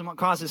quarrels and what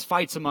causes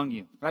fights among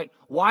you? Right?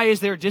 Why is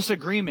there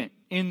disagreement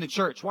in the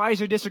church? Why is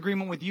there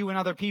disagreement with you and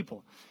other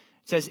people?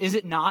 It says, is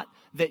it not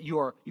that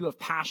you have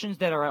passions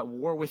that are at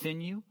war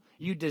within you?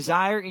 You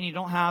desire and you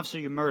don't have, so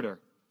you murder.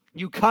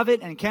 You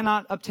covet and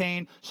cannot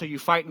obtain, so you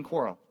fight and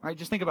quarrel. Right?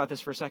 Just think about this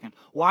for a second.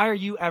 Why are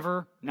you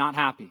ever not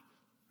happy?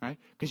 Right?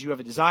 Because you have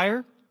a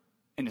desire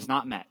and it's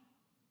not met.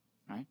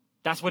 Right?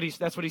 That's what he's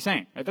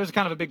saying. Right? There's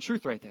kind of a big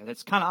truth right there.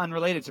 That's kind of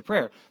unrelated to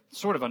prayer.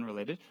 Sort of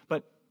unrelated.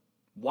 But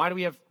why do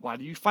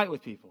you fight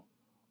with people?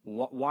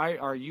 Why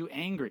are you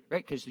angry?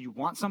 Right? Because you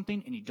want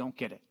something and you don't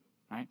get it.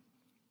 Right?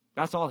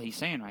 That's all he's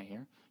saying right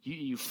here.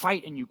 You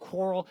fight and you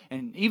quarrel,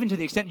 and even to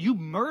the extent you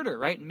murder,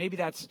 right? And maybe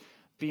that's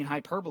being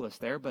hyperbolous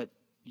there, but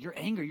you're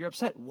angry, you're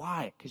upset.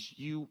 Why? Because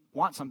you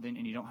want something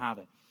and you don't have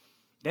it.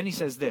 Then he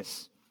says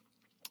this.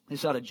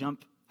 This ought to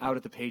jump out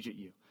at the page at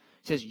you.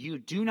 He says, you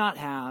do not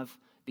have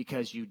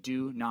because you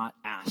do not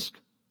ask.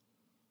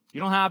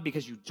 You don't have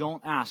because you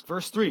don't ask.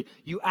 Verse 3,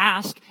 you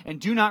ask and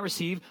do not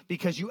receive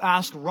because you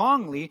ask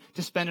wrongly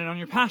to spend it on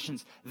your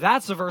passions.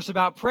 That's a verse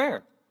about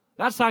prayer.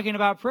 That's talking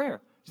about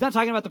prayer. He's not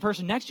talking about the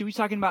person next to you. He's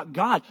talking about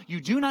God.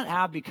 You do not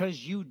have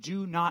because you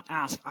do not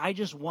ask. I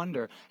just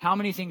wonder how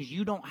many things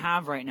you don't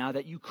have right now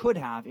that you could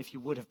have if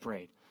you would have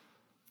prayed.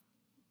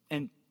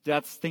 And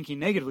that's thinking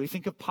negatively.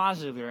 Think of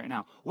positively right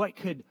now. What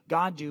could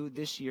God do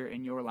this year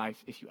in your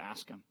life if you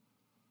ask him?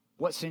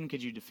 What sin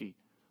could you defeat?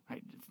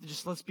 Right?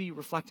 Just let's be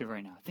reflective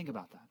right now. Think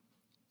about that.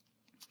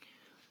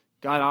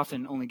 God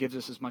often only gives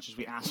us as much as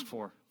we ask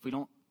for. If we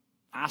don't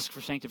ask for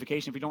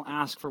sanctification, if we don't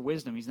ask for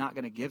wisdom, he's not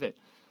going to give it.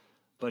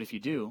 But if you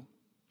do,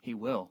 he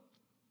will,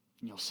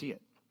 and you'll see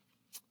it.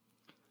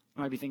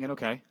 You might be thinking,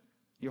 okay,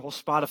 your whole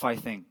Spotify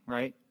thing,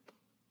 right?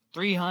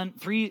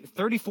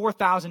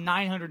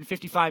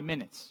 34,955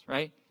 minutes,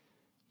 right?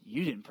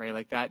 You didn't pray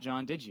like that,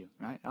 John, did you?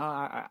 Right?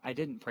 I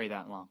didn't pray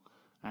that long,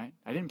 right?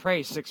 I didn't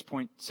pray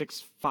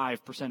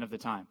 6.65% of the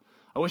time.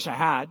 I wish I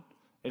had.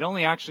 It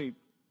only actually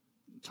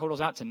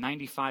totals out to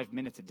 95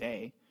 minutes a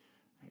day.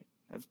 Right?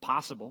 That's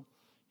possible.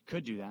 You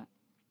could do that.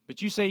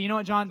 But you say, you know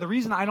what, John, the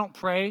reason I don't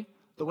pray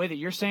the way that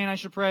you're saying I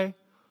should pray,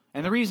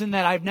 and the reason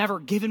that I've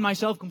never given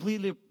myself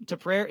completely to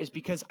prayer is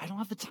because I don't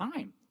have the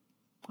time.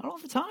 I don't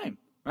have the time,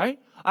 right?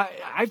 I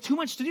have too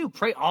much to do.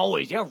 Pray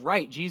always. Yeah,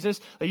 right,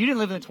 Jesus. You didn't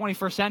live in the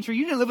 21st century.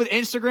 You didn't live with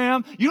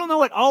Instagram. You don't know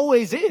what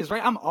always is,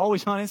 right? I'm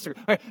always on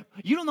Instagram. Right?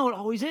 You don't know what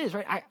always is,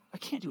 right? I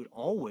can't do it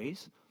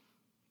always.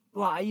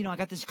 Well, I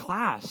got this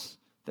class.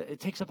 It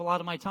takes up a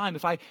lot of my time.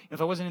 If I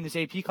wasn't in this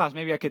AP class,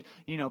 maybe I could,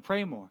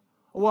 pray more.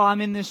 Well,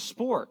 I'm in this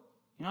sport.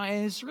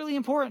 And it's really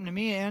important to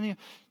me. And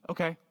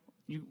okay.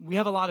 We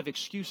have a lot of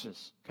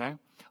excuses, okay? I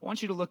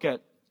want you to look at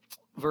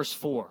verse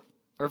 2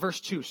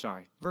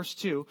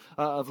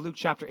 of Luke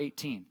chapter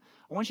 18.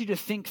 I want you to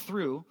think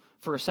through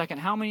for a second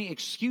how many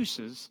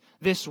excuses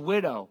this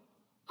widow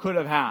could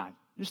have had.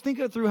 Just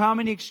think through how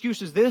many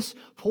excuses this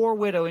poor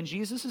widow in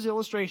Jesus'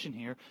 illustration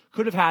here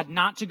could have had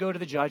not to go to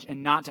the judge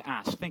and not to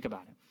ask. Think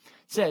about it. It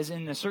says,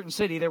 in a certain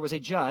city there was a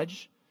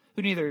judge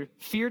who neither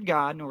feared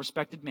God nor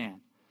respected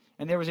man.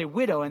 And there was a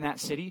widow in that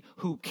city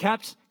who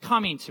kept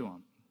coming to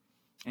him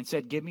and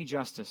said, give me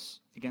justice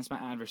against my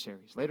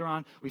adversaries. Later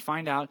on, we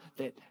find out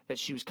that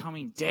she was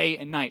coming day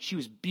and night. She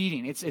was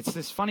beating. It's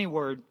this funny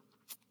word.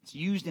 It's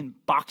used in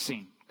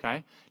boxing,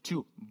 okay,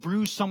 to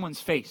bruise someone's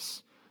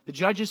face. The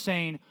judge is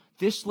saying,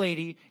 this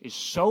lady is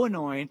so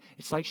annoying,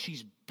 it's like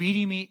she's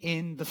beating me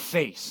in the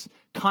face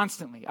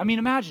constantly. I mean,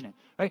 imagine it,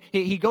 right?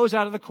 He goes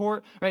out of the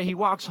court, right? He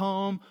walks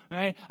home,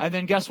 right? And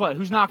then guess what?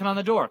 Who's knocking on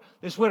the door?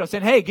 This widow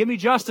said, hey, give me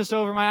justice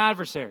over my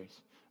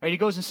adversaries. Right? He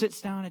goes and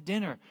sits down at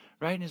dinner,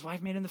 right? And his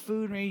wife made him the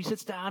food, and he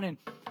sits down and,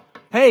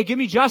 hey, give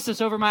me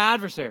justice over my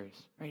adversaries.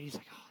 Right? He's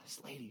like, oh,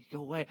 this lady, go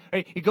away.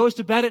 Right? He goes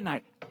to bed at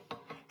night.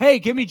 Hey,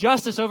 give me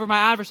justice over my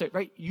adversary.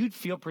 Right? You'd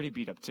feel pretty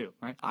beat up too,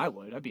 right? I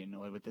would. I'd be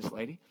annoyed with this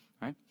lady,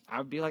 right? I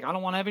would be like, I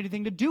don't want to have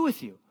anything to do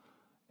with you.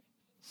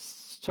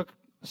 It took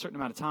a certain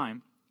amount of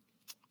time,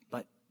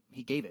 but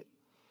he gave it.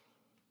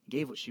 He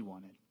gave what she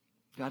wanted.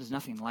 God is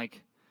nothing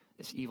like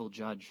this evil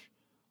judge.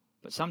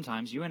 But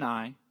sometimes you and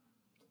I,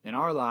 in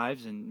our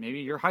lives, and maybe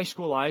your high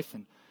school life,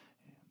 and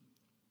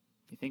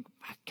you think,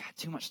 I've got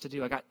too much to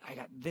do. I got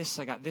this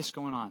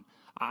going on.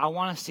 I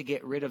want us to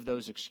get rid of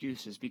those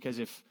excuses, because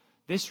if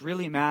this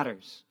really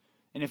matters,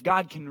 and if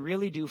God can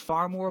really do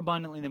far more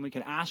abundantly than we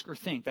could ask or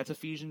think, that's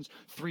Ephesians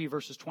 3,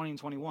 verses 20 and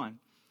 21,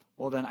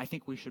 well then I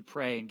think we should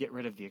pray and get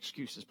rid of the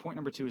excuses. Point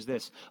number 2 is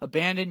this.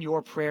 Abandon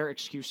your prayer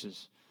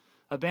excuses.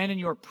 Abandon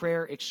your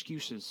prayer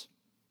excuses.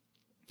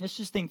 Let's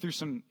just think through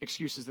some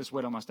excuses this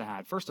widow must have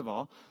had. First of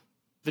all,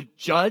 the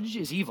judge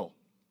is evil,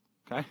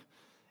 okay?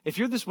 If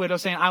you're this widow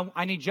saying,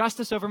 I need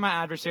justice over my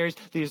adversaries,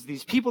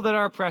 these people that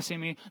are oppressing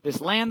me,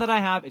 this land that I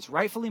have, it's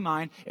rightfully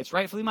mine, it's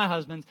rightfully my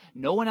husband's,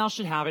 no one else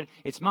should have it,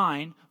 it's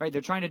mine, right?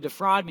 They're trying to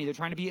defraud me, they're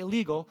trying to be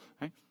illegal,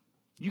 right?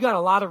 You got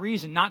a lot of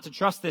reason not to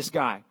trust this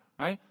guy,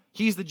 right?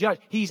 He's the judge.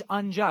 He's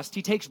unjust.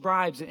 He takes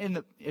bribes.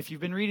 If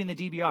you've been reading the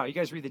DBR, you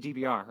guys read the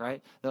DBR,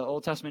 right? The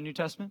Old Testament, New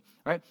Testament,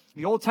 right?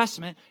 The Old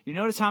Testament, you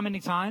notice how many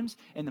times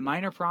in the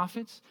minor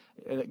prophets,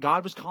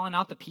 God was calling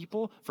out the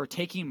people for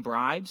taking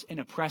bribes and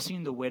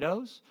oppressing the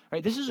widows,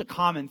 right? This is a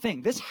common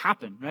thing. This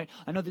happened, right?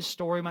 I know this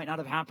story might not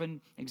have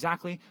happened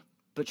exactly,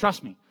 but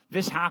trust me,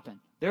 this happened.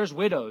 There's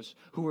widows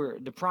who were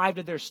deprived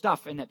of their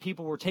stuff and that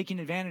people were taking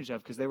advantage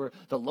of because they were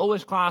the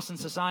lowest class in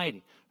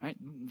society, right?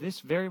 This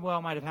very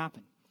well might have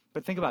happened.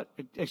 But think about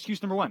it.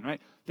 Excuse number one,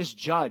 right? This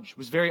judge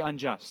was very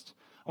unjust.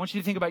 I want you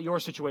to think about your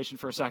situation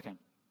for a second.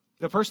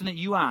 The person that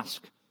you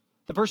ask,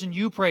 the person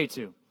you pray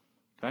to,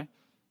 okay?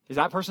 Is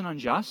that person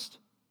unjust?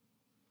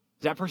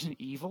 Is that person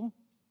evil?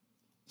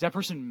 Is that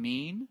person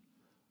mean?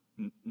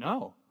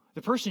 No.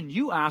 The person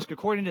you ask,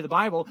 according to the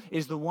Bible,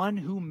 is the one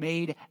who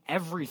made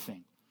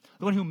everything.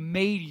 The one who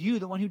made you,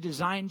 the one who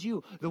designed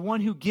you, the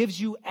one who gives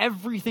you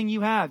everything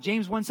you have.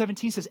 James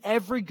 1:17 says,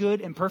 every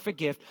good and perfect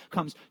gift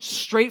comes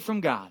straight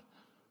from God.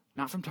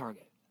 Not from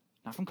Target,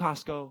 not from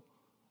Costco,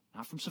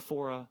 not from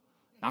Sephora,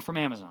 not from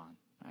Amazon.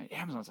 Right?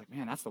 Amazon's like,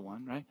 man, that's the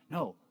one, right?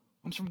 No,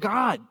 it comes from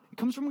God. It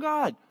comes from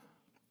God.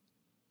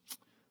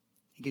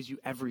 He gives you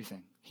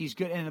everything. He's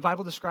good. And the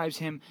Bible describes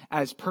him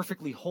as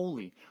perfectly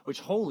holy,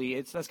 which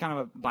holy, that's kind of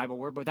a Bible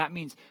word, but that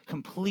means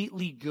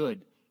completely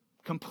good.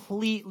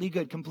 Completely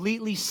good.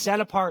 Completely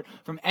set apart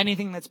from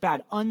anything that's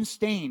bad.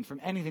 Unstained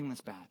from anything that's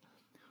bad.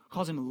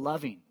 Calls him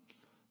loving.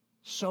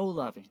 So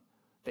loving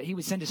that he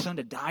would send his son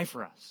to die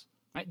for us.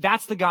 Right?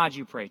 That's the God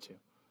you pray to.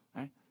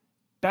 Right?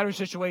 Better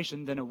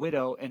situation than a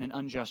widow and an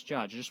unjust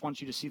judge. I just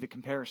want you to see the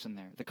comparison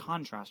there, the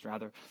contrast,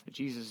 rather, that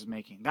Jesus is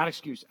making. That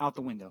excuse, out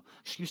the window.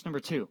 Excuse number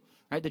two,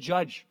 right? The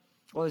judge.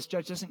 Well, this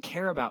judge doesn't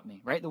care about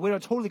me, right? The widow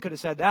totally could have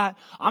said that.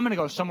 I'm going to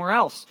go somewhere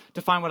else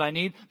to find what I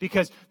need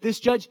because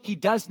this judge, he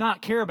does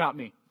not care about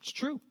me. It's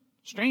true.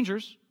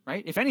 Strangers,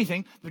 right? If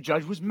anything, the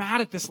judge was mad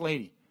at this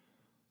lady.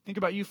 Think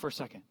about you for a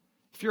second.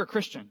 If you're a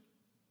Christian,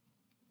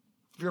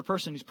 if you're a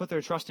person who's put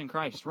their trust in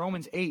Christ,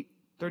 Romans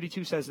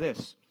 8:32 says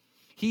this,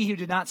 he who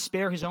did not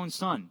spare his own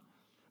son,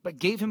 but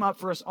gave him up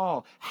for us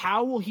all,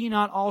 how will he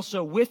not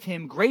also with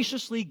him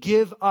graciously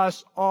give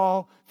us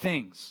all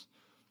things?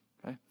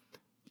 Okay?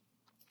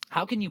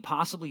 How can you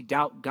possibly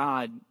doubt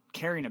God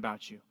caring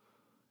about you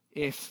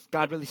if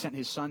God really sent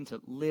his son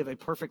to live a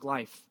perfect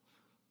life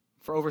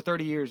for over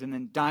 30 years and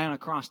then die on a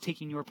cross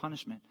taking your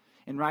punishment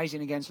and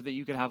rising again so that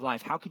you could have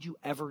life? How could you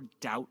ever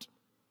doubt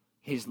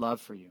his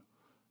love for you?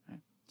 Right?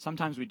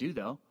 Sometimes we do,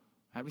 though.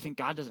 Right? We think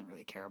God doesn't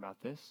really care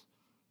about this.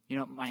 You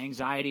know, my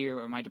anxiety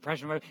or my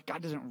depression, whatever,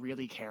 God doesn't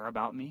really care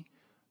about me.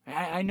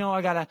 I know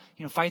I got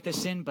to, fight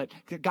this sin, but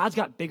God's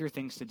got bigger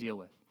things to deal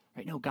with.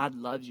 Right? No, God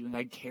loves you and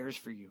God cares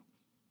for you.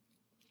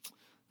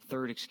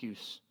 Third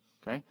excuse,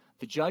 okay?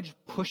 The judge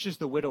pushes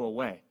the widow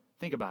away.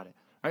 Think about it.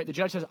 Right? The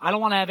judge says, I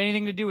don't want to have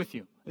anything to do with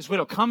you. This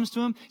widow comes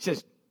to him, he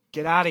says,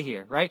 get out of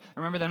here, right?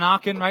 Remember the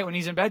knocking, right? When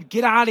he's in bed,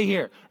 get out of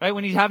here, right?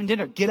 When he's having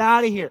dinner, get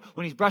out of here.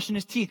 When he's brushing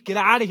his teeth, get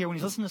out of here. When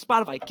he's listening to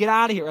Spotify, get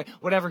out of here, right?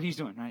 Whatever he's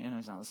doing, right? And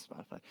it's not listening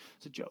to Spotify.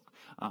 It's a joke.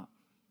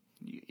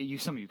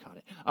 Some of you caught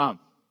it.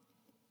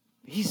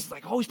 He's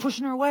like always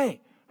pushing her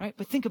away, right?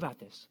 But think about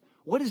this.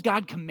 What does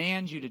God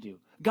command you to do?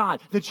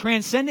 God, the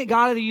transcendent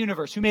God of the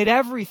universe, who made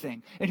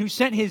everything and who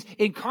sent his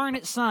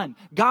incarnate son,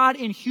 God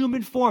in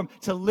human form,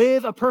 to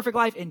live a perfect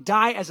life and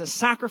die as a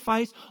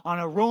sacrifice on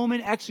a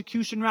Roman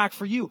execution rack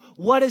for you.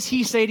 What does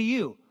he say to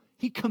you?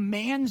 He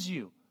commands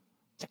you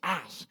to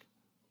ask.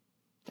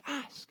 To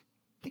ask.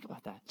 Think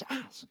about that. To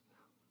ask.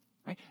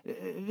 Right?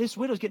 This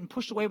widow's getting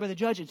pushed away by the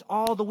judge. It's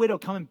all the widow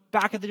coming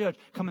back at the judge,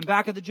 coming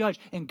back at the judge.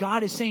 And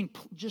God is saying,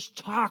 just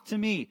talk to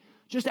me.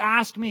 Just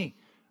ask me.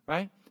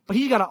 Right? But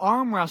he's got to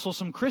arm wrestle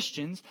some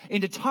Christians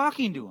into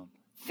talking to him.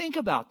 Think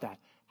about that.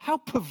 How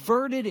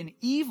perverted and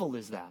evil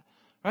is that?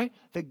 Right?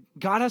 That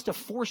God has to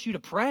force you to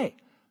pray.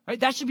 Right?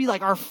 That should be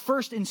like our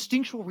first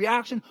instinctual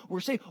reaction. We're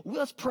saying, well,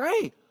 let's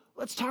pray.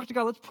 Let's talk to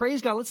God. Let's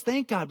praise God. Let's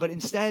thank God. But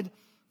instead,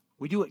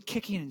 we do it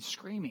kicking and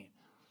screaming.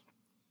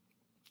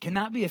 Can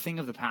that be a thing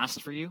of the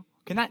past for you?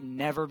 Can that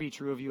never be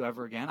true of you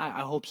ever again?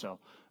 I hope so.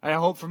 I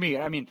hope for me.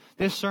 I mean,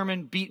 this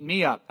sermon beat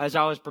me up as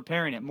I was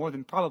preparing it more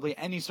than probably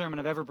any sermon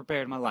I've ever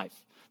prepared in my life.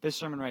 This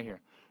sermon right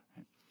here.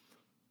 Right?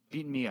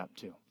 Beating me up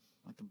too.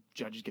 Like the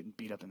judge is getting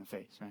beat up in the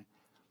face, right?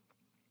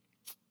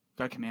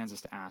 God commands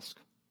us to ask.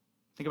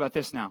 Think about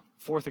this now.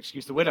 Fourth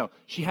excuse, the widow.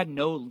 She had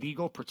no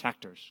legal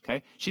protectors,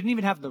 okay? She didn't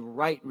even have the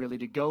right, really,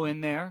 to go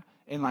in there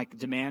and,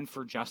 demand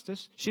for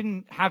justice. She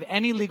didn't have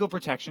any legal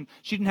protection.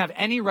 She didn't have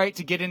any right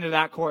to get into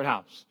that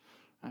courthouse.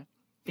 Right?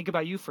 Think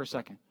about you for a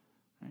second.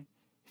 Right?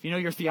 If you know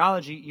your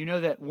theology, you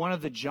know that one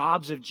of the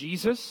jobs of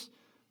Jesus,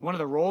 one of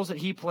the roles that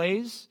he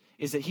plays,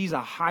 is that he's a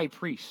high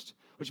priest,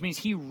 which means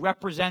he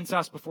represents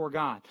us before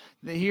God.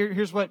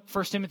 Here's what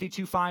 1 Timothy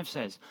 2:5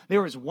 says.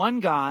 There is one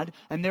God,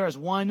 and there is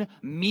one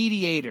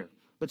mediator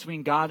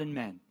between God and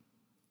men,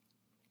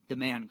 the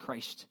man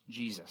Christ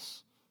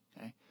Jesus.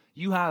 Okay?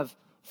 You have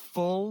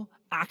full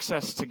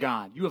access to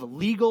God. You have a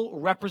legal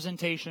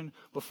representation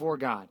before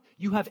God.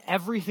 You have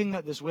everything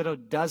that this widow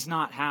does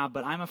not have,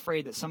 but I'm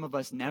afraid that some of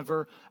us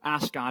never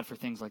ask God for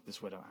things like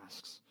this widow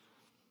asks.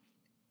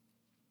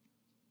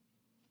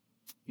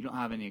 You don't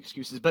have any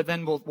excuses, but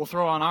then we'll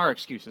throw on our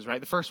excuses,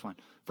 right? The first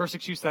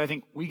excuse that I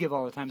think we give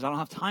all the time is I don't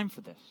have time for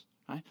this,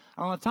 right?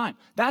 I don't have time.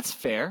 That's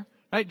fair,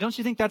 right? Don't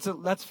you think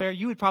that's fair?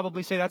 You would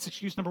probably say that's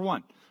excuse number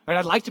one, right?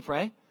 I'd like to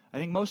pray. I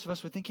think most of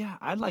us would think, yeah,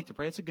 I'd like to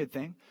pray. It's a good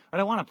thing, right?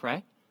 I want to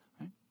pray,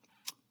 right?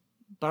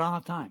 But I don't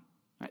have time.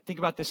 Right? Think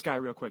about this guy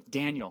real quick,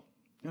 Daniel.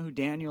 You know who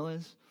Daniel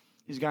is?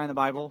 He's a guy in the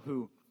Bible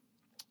who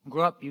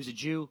grew up. He was a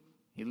Jew.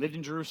 He lived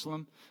in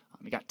Jerusalem.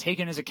 He got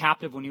taken as a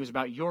captive when he was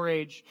about your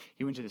age.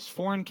 He went to this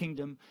foreign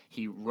kingdom.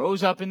 He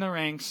rose up in the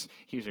ranks.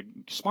 He was a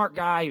smart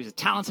guy. He was a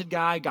talented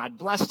guy. God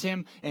blessed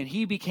him. And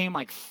he became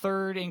like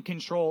third in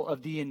control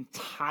of the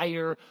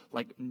entire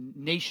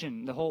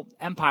nation, the whole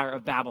empire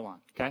of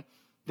Babylon. Okay?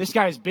 This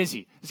guy is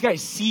busy. This guy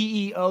is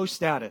CEO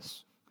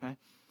status. Okay?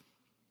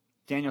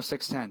 Daniel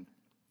 6:10.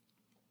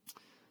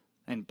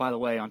 And by the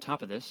way, on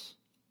top of this,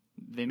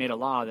 they made a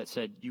law that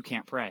said you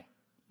can't pray.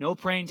 No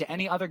praying to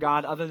any other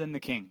god other than the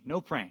king.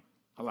 No praying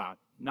allowed.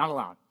 Not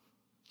allowed.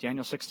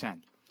 Daniel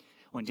 6:10.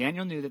 When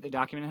Daniel knew that the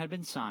document had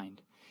been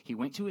signed, he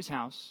went to his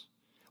house,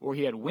 where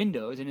he had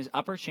windows in his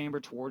upper chamber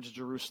towards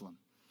Jerusalem.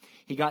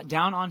 He got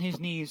down on his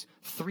knees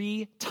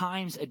 3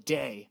 times a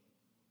day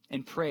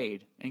and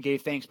prayed and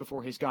gave thanks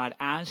before his God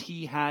as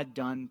he had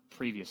done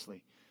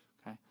previously.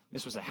 Okay?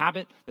 This was a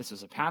habit. This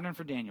was a pattern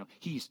for Daniel.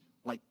 He's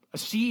like a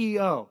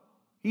CEO.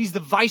 He's the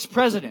vice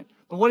president.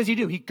 But what does he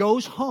do? He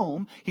goes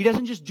home. He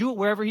doesn't just do it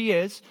wherever he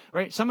is,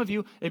 right? Some of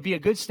you, it'd be a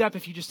good step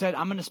if you just said,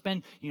 I'm going to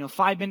spend,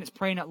 5 minutes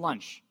praying at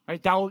lunch,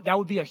 right? That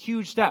would be a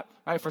huge step,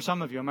 right? For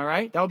some of you, am I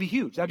right? That would be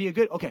huge. That'd be a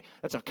good, okay,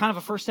 that's a kind of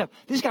a first step.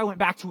 This guy went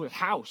back to his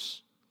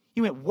house.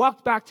 He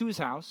walked back to his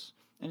house,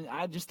 and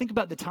I just think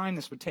about the time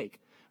this would take,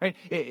 right?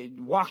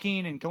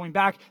 Walking and going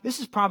back. This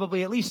is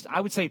probably at least,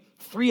 I would say,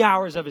 3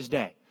 hours of his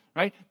day,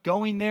 right?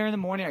 Going there in the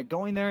morning,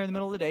 going there in the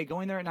middle of the day,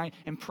 going there at night,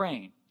 and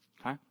praying,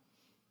 okay?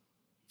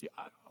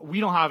 We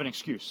don't have an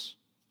excuse.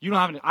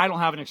 I don't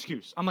have an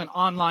excuse. I'm an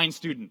online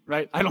student,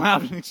 right? I don't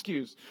have an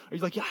excuse. Or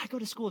you're like, yeah, I go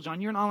to school,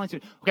 John. You're an online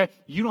student. Okay,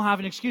 you don't have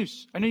an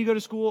excuse. I know you go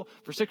to school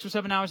for 6 or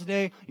 7 hours a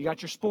day. You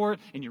got your sport,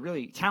 and you're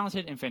really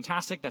talented and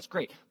fantastic. That's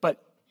great.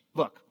 But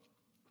look,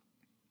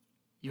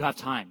 you have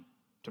time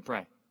to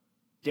pray.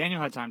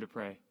 Daniel had time to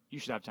pray. You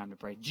should have time to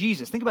pray.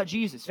 Jesus, think about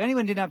Jesus. If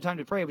anyone didn't have time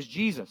to pray, it was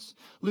Jesus.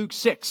 Luke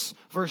 6,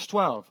 verse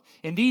 12.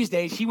 In these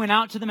days, he went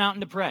out to the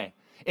mountain to pray.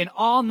 And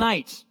all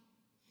night,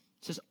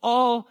 it says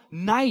all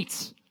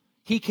night,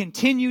 he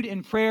continued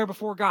in prayer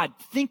before God.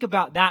 Think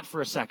about that for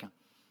a second.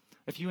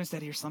 If you instead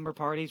of your slumber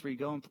parties where you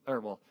go,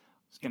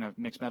 it's going to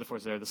mix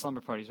metaphors there. The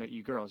slumber parties, right?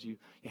 You girls, you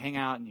hang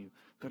out and you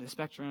go to the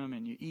Spectrum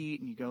and you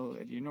eat and you go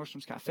at your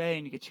Nordstrom's Cafe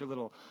and you get your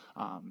little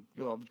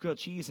grilled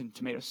cheese and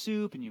tomato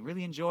soup and you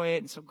really enjoy it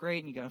and it's so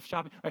great and you go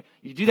shopping. Right?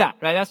 You do that,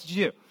 right? That's what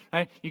you do.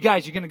 Right? You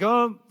guys, you're going to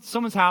go to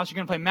someone's house, you're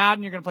going to play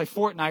Madden, you're going to play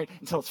Fortnite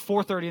until it's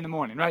 4:30 in the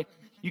morning, right?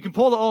 You can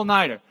pull the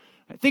all-nighter.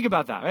 Think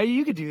about that, right?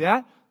 You could do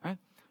that, right?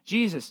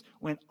 Jesus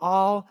went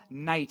all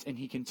night and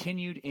he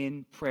continued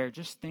in prayer.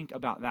 Just think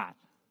about that.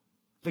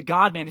 The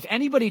God-man, if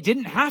anybody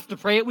didn't have to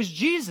pray, it was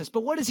Jesus.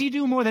 But what does he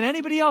do more than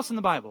anybody else in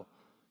the Bible?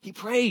 He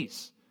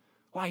prays.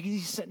 Why?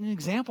 He's setting an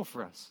example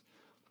for us.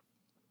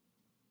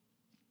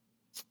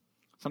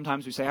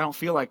 Sometimes we say, I don't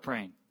feel like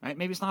praying, right?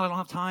 Maybe it's not I don't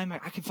have time.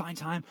 I can find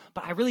time.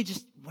 But I really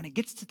just, when it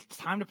gets to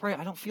time to pray,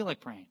 I don't feel like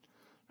praying,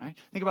 right?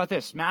 Think about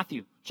this.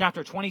 Matthew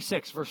chapter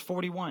 26, verse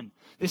 41.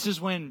 This is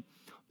when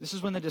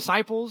the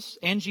disciples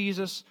and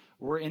Jesus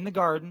were in the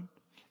garden,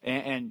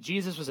 and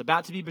Jesus was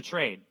about to be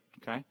betrayed,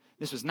 okay?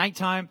 This was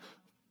nighttime.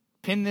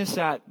 Pin this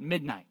at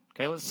midnight,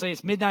 okay? Let's say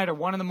it's midnight or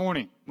 1 in the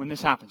morning when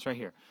this happens right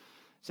here.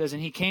 It says,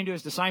 and he came to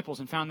his disciples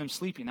and found them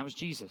sleeping. That was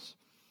Jesus.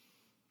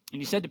 And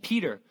he said to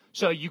Peter,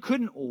 so you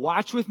couldn't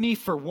watch with me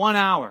for 1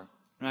 hour,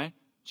 right?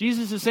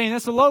 Jesus is saying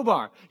that's a low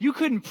bar. You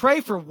couldn't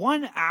pray for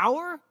 1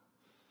 hour?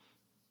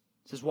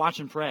 It says, watch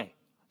and pray,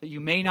 that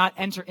you may not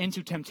enter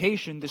into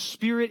temptation. The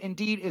spirit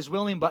indeed is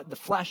willing, but the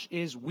flesh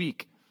is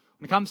weak.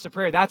 When it comes to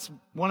prayer, that's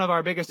one of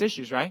our biggest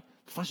issues, right?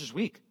 The flesh is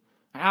weak.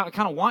 I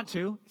kind of want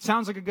to. It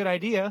sounds like a good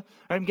idea.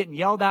 Right? I'm getting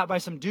yelled at by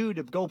some dude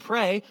to go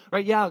pray,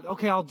 right? Yeah,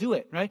 okay, I'll do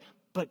it, right?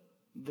 But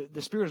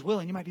the spirit is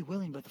willing. You might be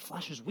willing, but the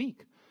flesh is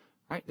weak,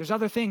 right? There's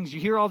other things. You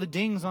hear all the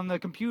dings on the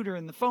computer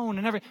and the phone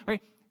and everything,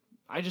 right?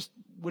 I just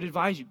would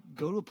advise you,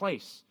 go to a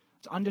place.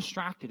 It's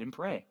undistracted and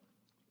pray.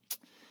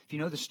 If you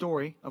know the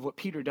story of what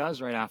Peter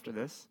does right after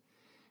this,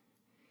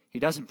 he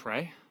doesn't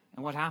pray,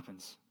 and what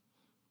happens?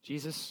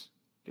 Jesus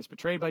gets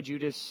betrayed by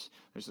Judas.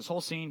 There's this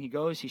whole scene. He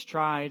goes, he's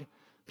tried.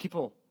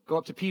 People go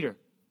up to Peter.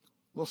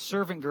 Little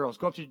servant girls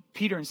go up to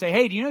Peter and say,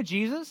 hey, do you know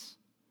Jesus?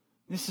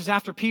 This is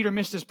after Peter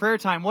missed his prayer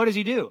time. What does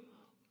he do?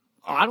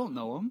 Oh, I don't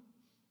know him.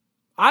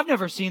 I've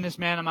never seen this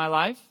man in my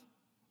life.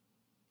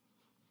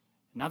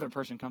 Another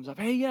person comes up,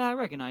 hey, yeah, I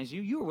recognize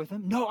you. You were with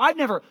him. No, I've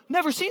never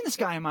seen this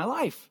guy in my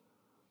life.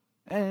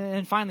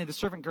 And finally, the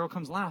servant girl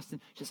comes last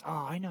and says,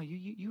 oh, I know,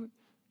 you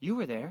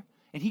were there.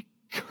 And he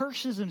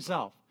curses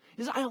himself.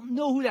 He says, I don't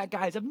know who that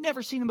guy is. I've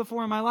never seen him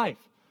before in my life.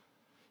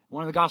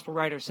 One of the gospel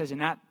writers says in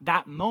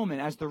that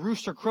moment, as the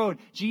rooster crowed,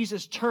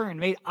 Jesus turned,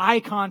 made eye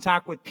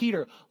contact with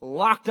Peter,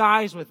 locked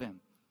eyes with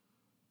him.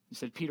 He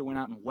said Peter went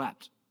out and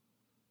wept.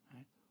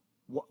 Right?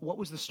 What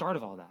was the start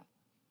of all that?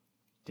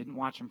 Didn't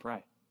watch him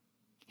pray.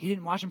 He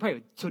didn't watch him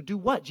pray. So do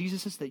what?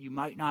 Jesus says that you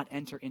might not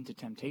enter into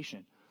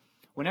temptation.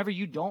 Whenever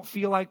you don't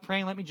feel like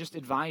praying, let me just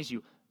advise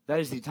you, that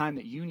is the time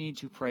that you need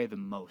to pray the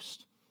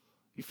most.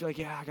 You feel like,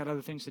 yeah, I got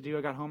other things to do.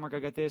 I got homework. I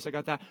got this. I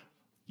got that.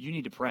 You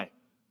need to pray.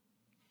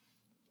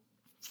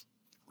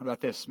 What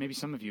about this? Maybe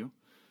some of you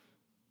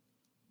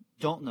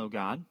don't know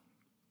God.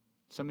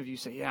 Some of you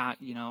say, yeah,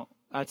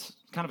 that's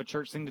kind of a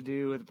church thing to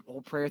do, the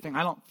whole prayer thing.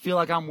 I don't feel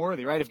like I'm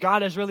worthy, right? If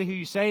God is really who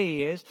you say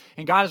he is,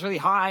 and God is really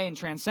high and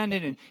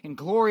transcendent and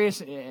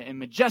glorious and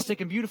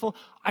majestic and beautiful,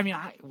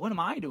 what am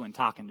I doing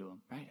talking to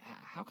him, right?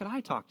 How could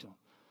I talk to him?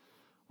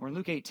 We're in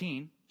Luke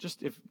 18.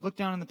 Just look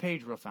down on the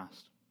page real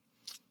fast.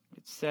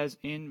 It says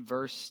in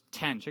verse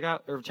 10. Check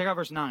out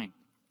verse 9.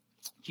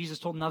 Jesus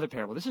told another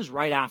parable. This is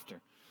right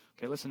after.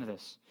 Okay, listen to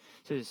this.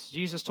 It says,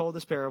 Jesus told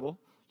this parable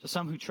to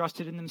some who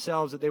trusted in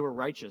themselves that they were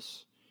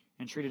righteous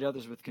and treated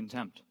others with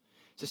contempt.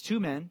 It says, 2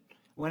 men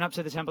went up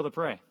to the temple to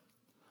pray.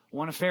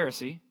 One a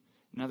Pharisee,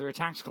 another a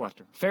tax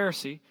collector.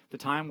 Pharisee, the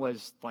time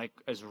was like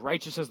as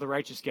righteous as the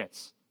righteous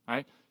gets,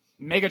 right?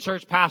 Mega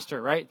church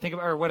pastor, right? Think of,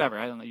 or whatever.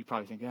 I don't know. You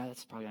probably think, yeah,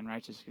 that's probably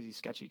unrighteous because he's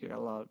sketchy. He got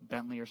a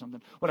Bentley or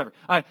something. Whatever.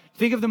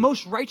 Think of the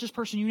most righteous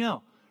person you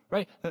know,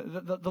 right?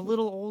 The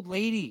little old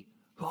lady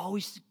who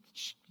always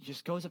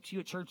just goes up to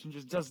you at church and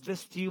just does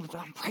this to you.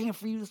 I'm praying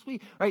for you this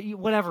week, right?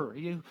 Whatever.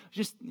 You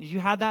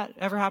had that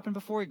ever happen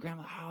before? Your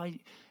grandma,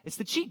 it's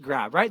the cheek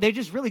grab, right? They're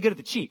just really good at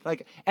the cheek.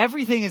 Like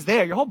everything is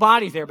there. Your whole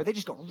body's there, but they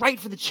just go right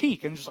for the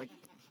cheek and just like,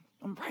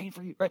 I'm praying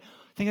for you, right?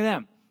 Think of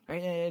them.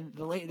 Right? And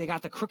they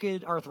got the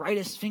crooked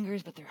arthritis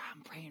fingers, but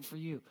I'm praying for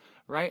you,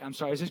 right? I'm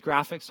sorry, is this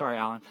graphic? Sorry,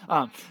 Alan.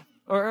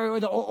 Or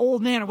the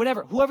old man or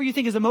whatever. Whoever you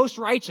think is the most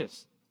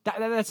righteous,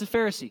 that's a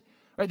Pharisee.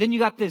 Right? Then you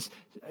got this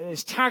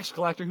tax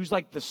collector who's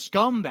like the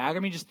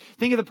scumbag. Just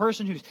think of the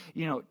person who's,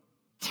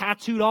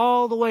 tattooed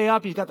all the way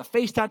up. He's got the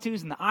face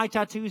tattoos and the eye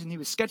tattoos, and he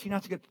was sketchy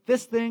enough to get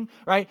this thing,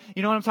 right?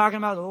 You know what I'm talking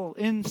about? The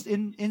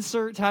little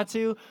insert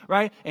tattoo,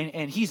 right?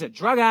 And he's a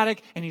drug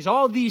addict, and he's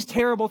all these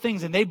terrible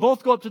things, and they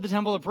both go up to the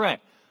temple to pray.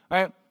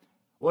 Right?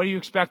 What are you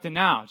expecting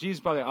now? Jesus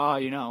probably,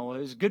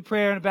 there's a good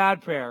prayer and a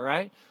bad prayer,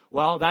 right?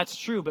 Well, that's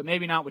true, but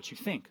maybe not what you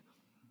think.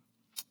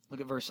 Look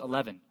at verse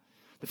 11.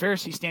 The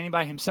Pharisee, standing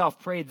by himself,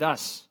 prayed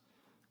thus,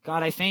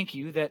 God, I thank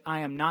you that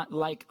I am not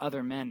like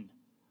other men,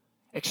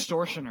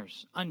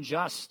 extortioners,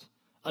 unjust,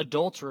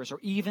 adulterers, or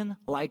even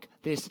like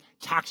this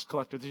tax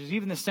collector. There's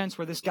even the sense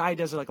where this guy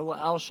does like a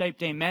little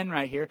L-shaped amen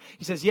right here.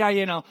 He says,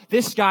 yeah,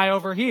 this guy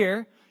over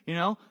here,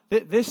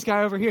 this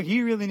guy over here,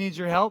 he really needs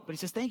your help. But he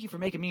says, thank you for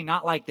making me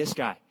not like this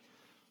guy.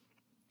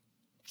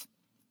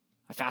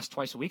 I fast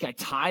twice a week. I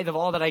tithe of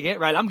all that I get,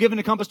 right? I'm giving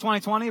to Compass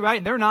 2020, right?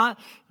 And they're not.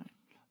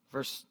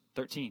 Verse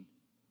 13.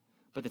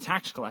 But the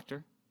tax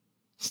collector,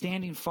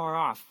 standing far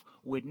off,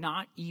 would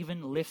not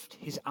even lift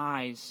his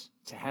eyes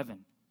to heaven.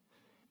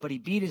 But he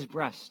beat his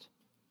breast,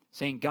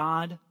 saying,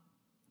 God,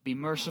 be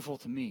merciful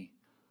to me,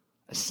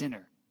 a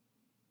sinner.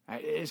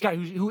 This guy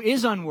who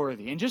is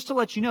unworthy. And just to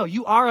let you know,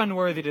 you are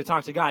unworthy to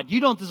talk to God. You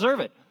don't deserve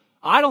it.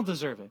 I don't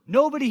deserve it.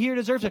 Nobody here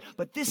deserves it.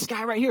 But this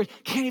guy right here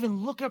can't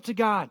even look up to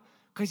God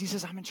because he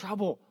says, I'm in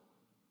trouble.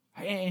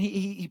 And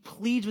he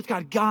pleads with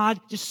God. God,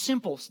 just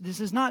simple. This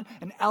is not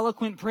an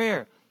eloquent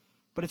prayer,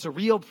 but it's a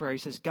real prayer. He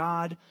says,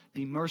 God,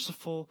 be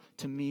merciful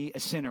to me, a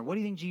sinner. What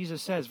do you think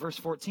Jesus says? Verse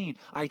 14,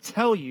 I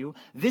tell you,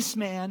 this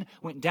man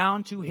went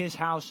down to his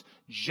house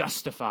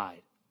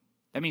justified.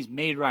 That means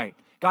made right.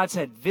 God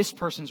said, this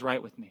person's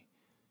right with me.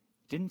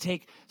 Didn't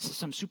take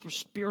some super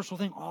spiritual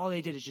thing. All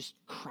they did is just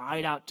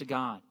cried out to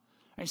God.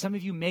 Right? Some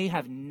of you may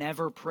have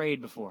never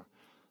prayed before.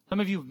 Some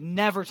of you have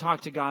never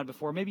talked to God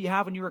before. Maybe you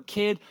have when you were a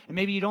kid, and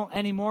maybe you don't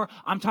anymore.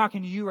 I'm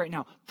talking to you right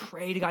now.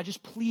 Pray to God.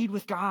 Just plead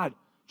with God.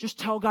 Just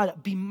tell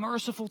God, be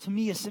merciful to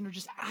me, a sinner.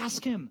 Just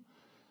ask him.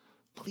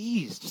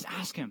 Please, just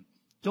ask him.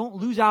 Don't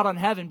lose out on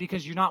heaven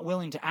because you're not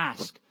willing to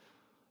ask.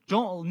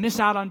 Don't miss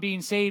out on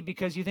being saved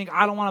because you think,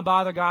 I don't want to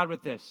bother God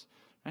with this.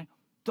 Right?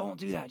 Don't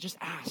do that. Just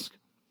ask.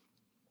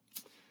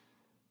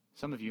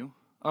 Some of you,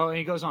 and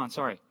he goes on,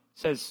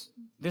 says,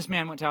 this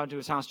man went out to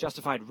his house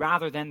justified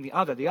rather than the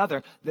other. The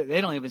other,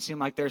 they don't even seem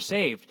like they're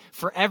saved.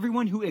 For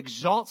everyone who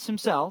exalts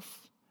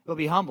himself will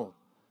be humbled,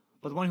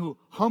 but the one who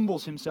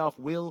humbles himself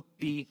will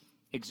be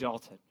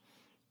exalted.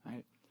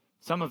 Right?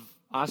 Some of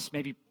us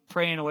maybe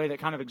pray in a way that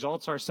kind of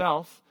exalts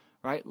ourselves.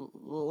 Right?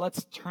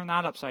 Let's turn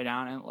that upside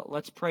down and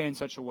let's pray in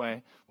such a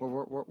way where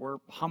we're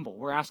humble.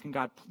 We're asking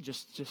God,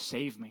 just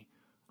save me.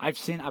 I've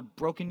sinned. I've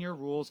broken your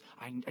rules.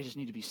 I just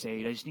need to be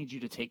saved. I just need you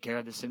to take care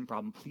of the sin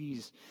problem.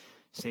 Please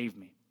save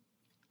me.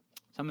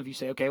 Some of you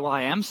say, okay, well,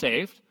 I am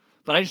saved,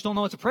 but I just don't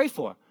know what to pray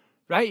for,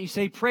 right? You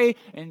say pray,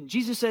 and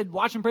Jesus said,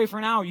 watch and pray for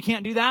an hour. You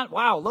can't do that?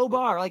 Wow, low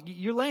bar, like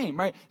you're lame,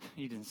 right?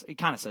 He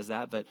kind of says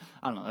that, but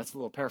I don't know, that's a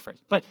little paraphrase.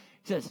 But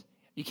he says,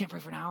 you can't pray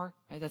for an hour?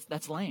 Right?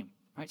 That's lame,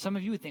 right? Some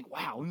of you would think,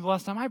 wow, when was the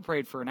last time I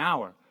prayed for an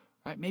hour?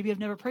 Right? Maybe I've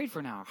never prayed for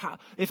an hour.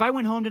 If I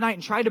went home tonight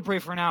and tried to pray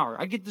for an hour,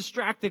 I'd get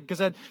distracted because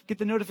I'd get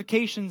the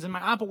notifications and my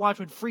Apple Watch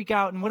would freak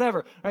out and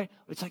whatever, right?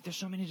 It's like there's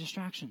so many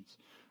distractions,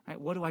 right?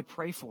 What do I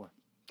pray for?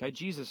 Okay,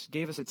 Jesus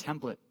gave us a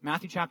template.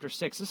 Matthew chapter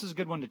 6. This is a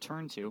good one to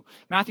turn to.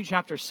 Matthew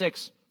chapter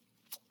 6,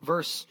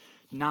 verse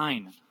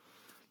 9.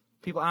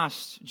 People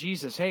asked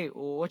Jesus, hey,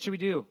 what should we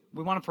do?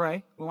 We want to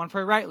pray. We want to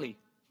pray rightly.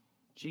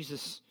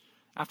 Jesus,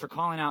 after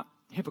calling out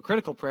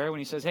hypocritical prayer, when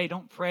he says, hey,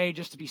 don't pray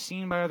just to be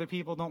seen by other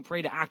people. Don't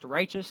pray to act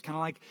righteous, kind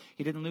of like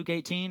he did in Luke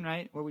 18,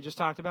 right? What we just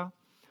talked about.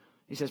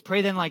 He says,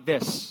 pray then like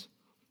this.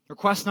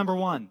 Request number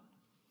 1.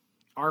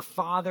 Our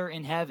Father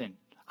in heaven,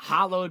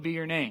 hallowed be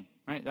your name.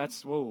 Right?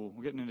 That's, whoa,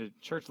 we're getting into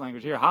church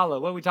language here. Hollow,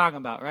 what are we talking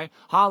about, right?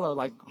 Hollow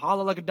like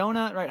a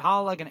donut, right?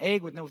 Hollow like an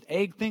egg with no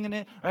egg thing in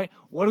it, right?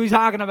 What are we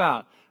talking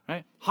about,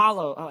 right?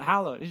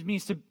 Hollow, it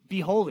means to be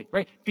holy,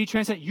 right? Be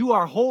transcendent. You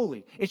are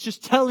holy. It's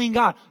just telling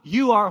God,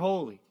 you are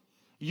holy.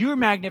 You're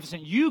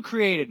magnificent. You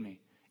created me.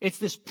 It's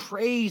this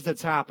praise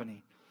that's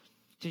happening.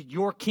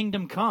 Your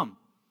kingdom come.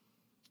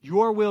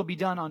 Your will be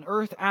done on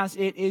earth as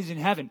it is in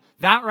heaven.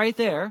 That right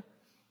there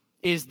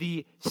is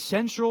the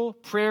central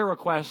prayer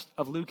request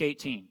of Luke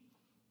 18.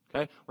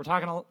 Okay? We're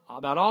talking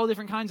about all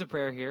different kinds of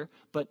prayer here,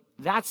 but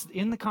that's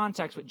in the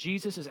context what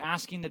Jesus is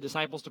asking the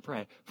disciples to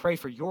pray. Pray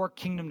for your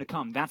kingdom to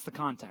come. That's the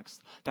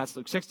context. That's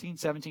Luke 16,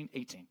 17,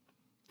 18.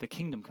 The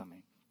kingdom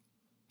coming.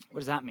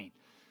 What does that mean?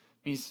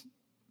 It means,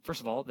 first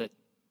of all, that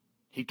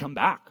he'd come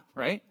back,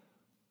 right?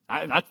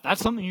 That's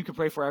something you could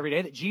pray for every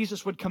day, that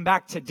Jesus would come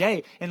back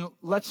today. And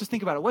let's just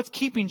think about it. What's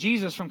keeping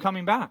Jesus from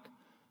coming back?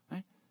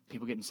 Right?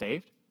 People getting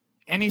saved.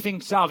 Anything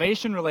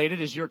salvation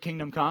related is your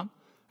kingdom come.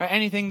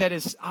 Anything that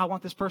is, I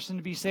want this person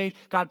to be saved.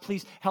 God,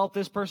 please help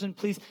this person.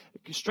 Please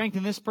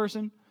strengthen this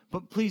person.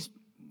 But please,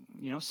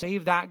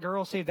 save that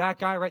girl, save that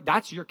guy, right?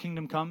 That's your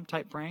kingdom come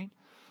type praying.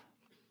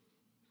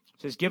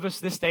 It says, give us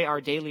this day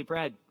our daily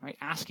bread, right?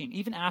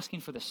 Even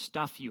asking for the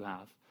stuff you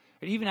have.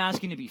 Right? Even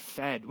asking to be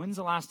fed. When's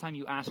the last time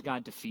you asked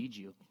God to feed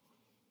you?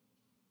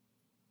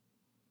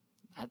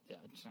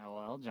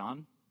 Well,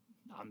 John,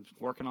 I'm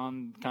working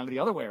on kind of the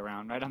other way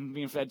around, right? I'm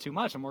being fed too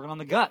much. I'm working on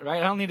the gut,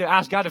 right? I don't need to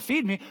ask God to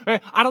feed me,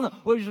 right? I don't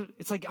know.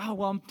 It's like, oh,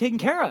 well, I'm taken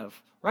care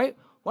of, right?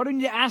 Why do I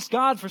need to ask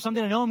God for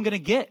something I know I'm going to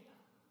get?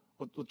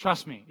 Well,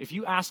 trust me, if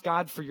you ask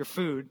God for your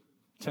food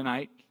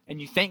tonight and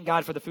you thank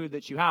God for the food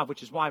that you have,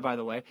 which is why, by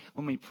the way,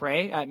 when we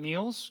pray at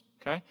meals,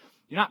 okay,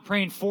 you're not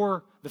praying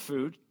for the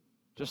food,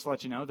 just to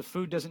let you know. The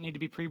food doesn't need to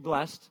be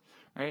pre-blessed,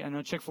 right? I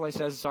know Chick-fil-A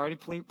says it's already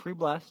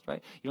pre-blessed,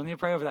 right? You don't need to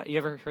pray over that. You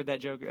ever heard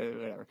that joke?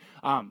 Whatever.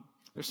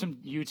 There's some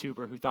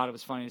YouTuber who thought it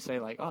was funny to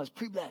say, like, oh, it's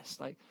pre-blessed.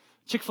 Like,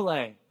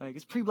 Chick-fil-A, like,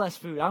 it's pre-blessed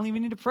food. I don't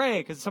even need to pray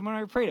because someone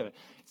already prayed of it.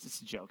 It's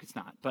a joke. It's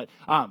not. But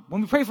when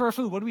we pray for our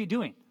food, what are we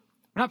doing?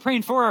 We're not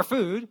praying for our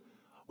food.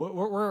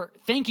 We're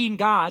thanking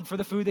God for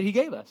the food that he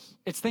gave us.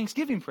 It's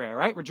Thanksgiving prayer,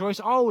 right? Rejoice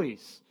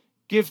always.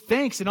 Give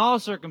thanks in all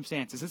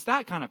circumstances. It's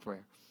that kind of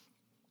prayer.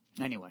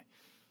 Anyway,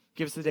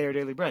 give us today our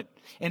daily bread.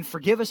 And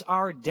forgive us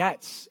our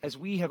debts as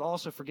we have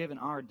also forgiven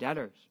our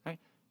debtors, right?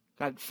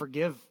 God,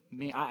 forgive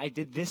me. I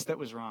did this that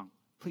was wrong.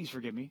 Please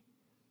forgive me.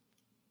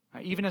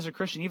 Right? Even as a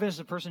Christian, even as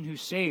a person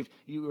who's saved,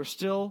 you are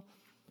still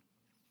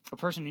a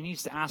person who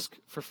needs to ask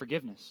for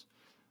forgiveness.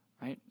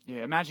 Right?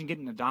 Yeah, imagine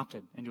getting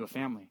adopted into a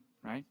family,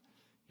 right?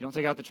 You don't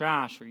take out the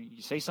trash, or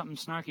you say something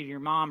snarky to your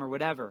mom or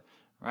whatever,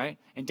 right?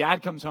 And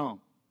dad comes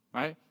home,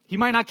 right? He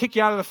might not kick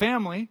you out of the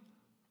family,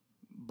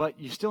 but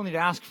you still need to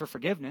ask for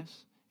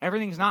forgiveness.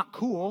 Everything's not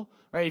cool,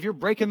 right? If you're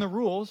breaking the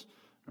rules,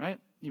 right?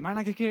 You might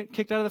not get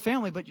kicked out of the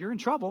family, but you're in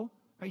trouble,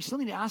 right? You still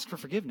need to ask for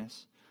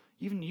forgiveness.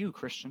 Even you,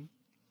 Christian.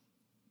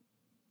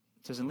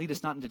 It says, and lead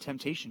us not into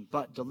temptation,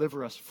 but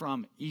deliver us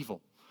from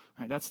evil.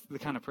 Right? That's the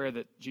kind of prayer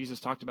that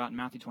Jesus talked about in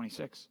Matthew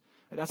 26.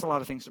 That's a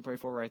lot of things to pray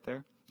for right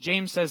there.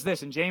 James says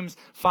this in James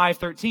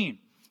 5:13.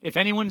 If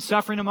anyone's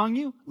suffering among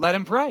you, let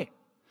him pray.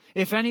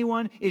 If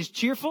anyone is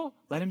cheerful,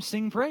 let him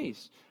sing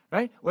praise.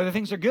 Right? Whether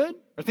things are good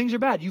or things are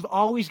bad, you've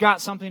always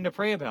got something to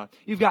pray about.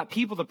 You've got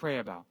people to pray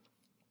about.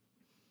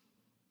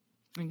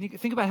 I mean,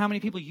 think about how many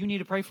people you need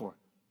to pray for.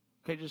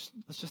 Okay,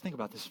 let's just think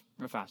about this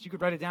real fast. You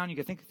could write it down. You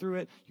could think through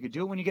it. You could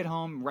do it when you get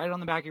home. Write it on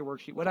the back of your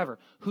worksheet. Whatever.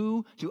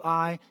 Who do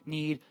I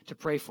need to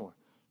pray for?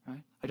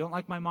 Right? I don't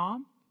like my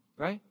mom.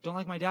 Right? Don't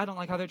like my dad. Don't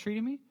like how they're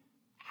treating me.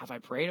 Have I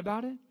prayed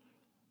about it?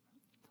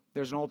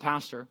 There's an old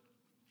pastor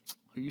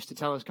who used to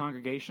tell his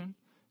congregation,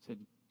 said,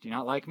 "Do you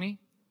not like me?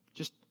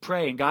 Just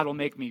pray, and God will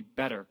make me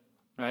better."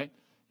 Right?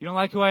 You don't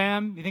like who I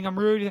am? You think I'm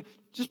rude?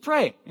 Just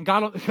pray, and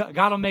God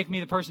will make me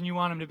the person you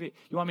want him to be.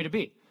 You want me to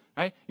be.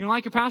 Right? You don't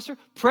like your pastor?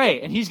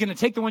 Pray, and he's going to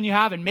take the one you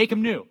have and make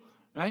him new.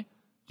 Right?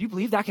 Do you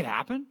believe that could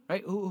happen?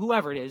 Right?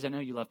 Whoever it is, I know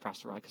you love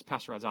Pastor Rod because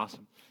Pastor Rod's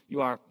awesome.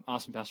 You are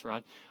awesome, Pastor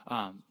Rod.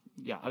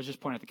 Yeah, I was just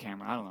pointing at the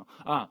camera. I don't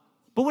know.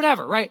 But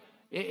whatever, right?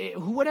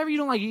 Whatever you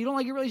don't like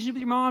your relationship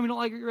with your mom, you don't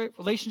like your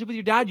relationship with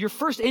your dad, your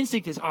first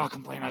instinct is, oh,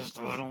 complain, I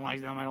don't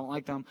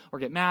like them, or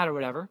get mad or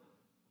whatever.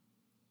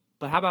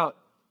 But how about,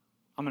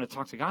 I'm going to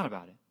talk to God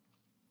about it.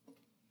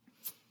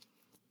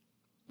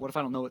 What if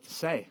I don't know what to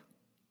say?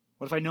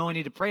 What if I know I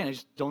need to pray and I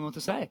just don't know what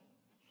to say?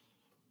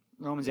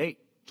 Romans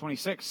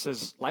 8:26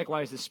 says,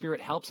 likewise, the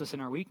Spirit helps us in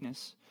our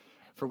weakness,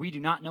 for we do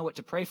not know what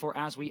to pray for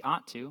as we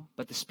ought to,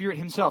 but the Spirit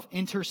himself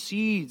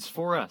intercedes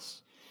for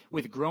us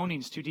with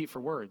groanings too deep for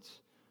words.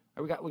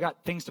 We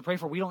got things to pray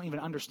for we don't even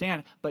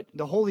understand, but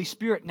the Holy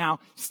Spirit now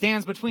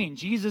stands between.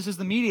 Jesus is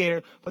the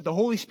mediator, but the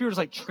Holy Spirit is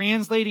like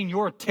translating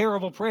your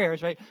terrible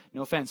prayers, right?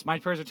 No offense, my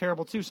prayers are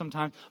terrible too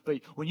sometimes,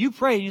 but when you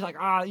pray and you're like,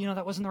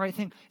 that wasn't the right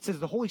thing, it says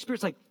the Holy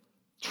Spirit's like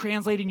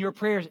translating your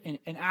prayers and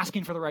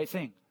asking for the right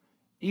thing.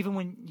 Even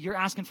when you're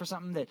asking for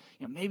something that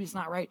maybe it's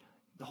not right,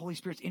 the Holy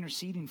Spirit's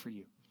interceding for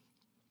you.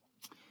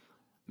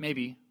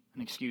 Maybe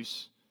an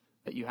excuse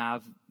that you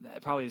have,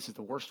 probably this is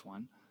the worst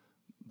one,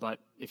 but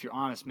if you're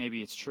honest,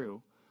 maybe it's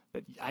true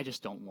that I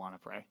just don't want to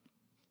pray.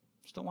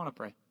 Just don't want to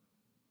pray.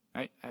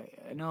 Right?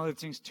 I know there's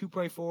things to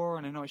pray for,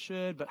 and I know I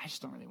should, but I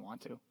just don't really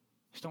want to.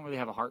 I just don't really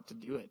have a heart to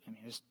do it. I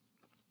mean,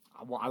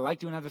 I like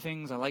doing other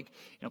things. I like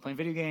playing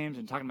video games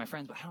and talking to my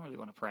friends, but I don't really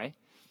want to pray.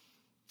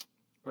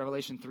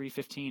 Revelation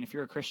 3:15. If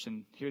you're a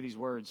Christian, hear these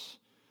words.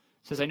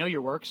 It says, "I know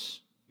your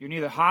works. You're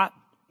neither hot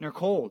nor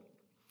cold.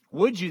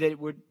 Would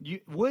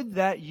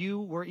that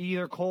you were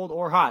either cold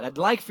or hot. I'd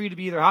like for you to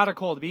be either hot or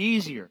cold, to be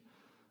easier.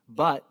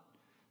 But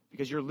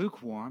because you're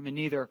lukewarm and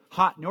neither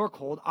hot nor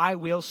cold, I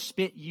will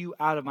spit you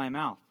out of my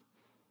mouth.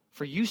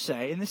 For you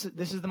say," and this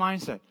is the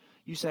mindset,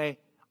 you say,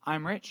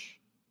 "I'm rich.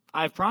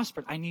 I've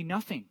prospered. I need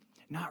nothing,"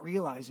 not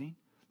realizing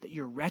that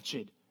you're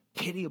wretched,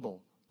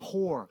 pitiable,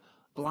 poor,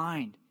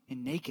 blind,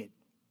 and naked.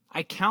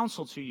 I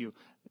counsel to you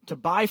to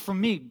buy from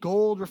me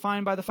gold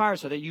refined by the fire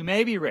so that you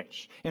may be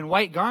rich, and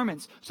white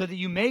garments so that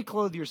you may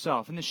clothe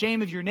yourself, and the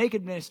shame of your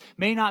nakedness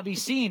may not be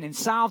seen, and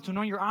salve to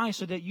anoint your eyes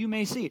so that you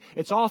may see.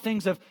 It's all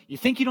things of, you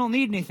think you don't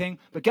need anything,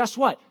 but guess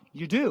what?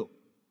 You do.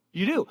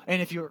 You do.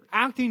 And if you're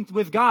acting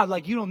with God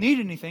like you don't need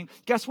anything,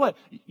 guess what?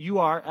 You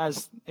are,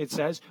 as it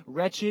says,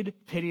 wretched,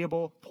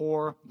 pitiable,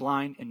 poor,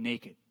 blind, and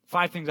naked.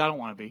 5 things I don't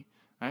want to be.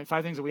 Right?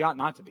 5 things that we ought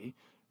not to be.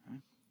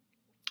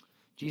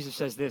 Jesus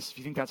says this, if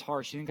you think that's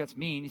harsh, you think that's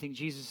mean, you think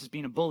Jesus is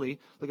being a bully,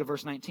 look at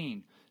verse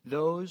 19.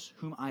 Those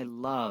whom I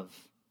love,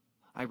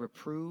 I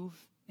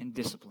reprove and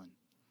discipline.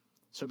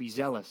 So be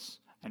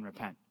zealous and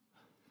repent.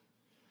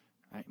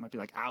 Right? You might be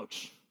like,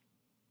 ouch,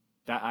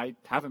 that I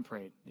haven't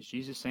prayed. Is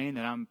Jesus saying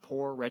that I'm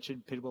poor,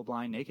 wretched, pitiable,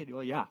 blind, naked?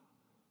 Well, yeah.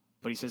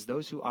 But he says,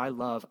 those who I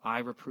love, I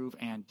reprove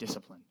and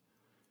discipline.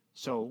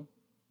 So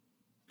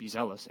be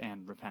zealous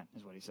and repent,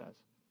 is what he says.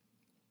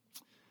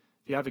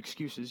 If you have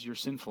excuses, you're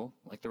sinful,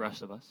 like the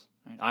rest of us.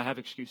 Right? I have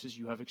excuses,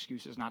 you have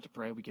excuses not to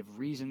pray. We give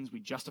reasons, we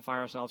justify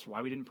ourselves for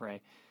why we didn't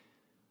pray.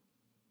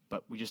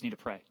 But we just need to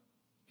pray.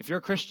 If you're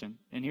a Christian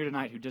in here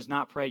tonight who does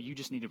not pray, you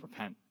just need to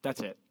repent. That's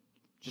it.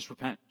 Just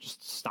repent.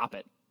 Just stop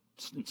it.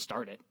 Just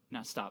start it.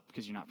 Not stop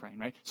because you're not praying,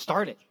 right?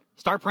 Start it.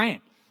 Start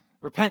praying.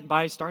 Repent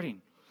by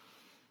starting.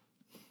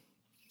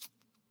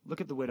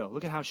 Look at the widow.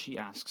 Look at how she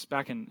asks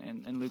back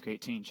in Luke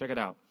 18. Check it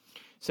out.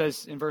 It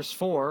says in verse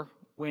 4,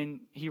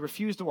 when he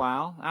refused a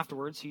while,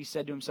 afterwards he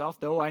said to himself,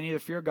 though I neither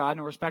fear God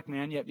nor respect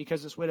man, yet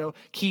because this widow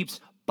keeps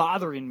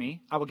bothering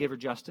me, I will give her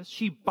justice.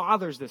 She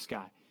bothers this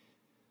guy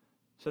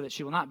so that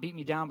she will not beat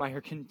me down by her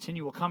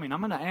continual coming.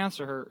 I'm going to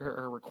answer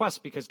her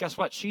request because guess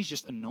what? She's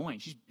just annoying.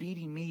 She's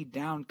beating me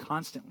down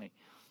constantly.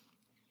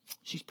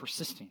 She's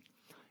persisting.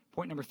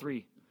 Point number 3,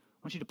 I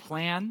want you to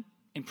plan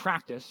and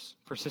practice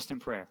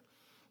persistent prayer.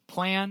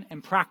 Plan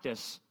and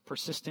practice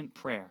persistent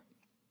prayer.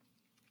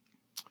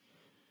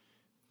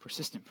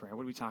 Persistent prayer.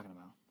 What are we talking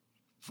about?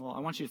 Well,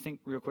 I want you to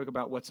think real quick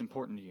about what's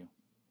important to you.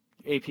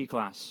 AP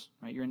class,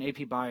 right? You're in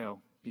AP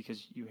Bio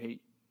because you hate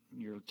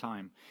your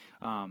time.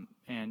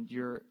 And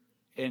you're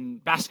in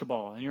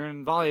basketball, and you're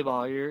in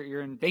volleyball,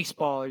 you're in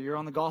baseball, or you're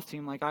on the golf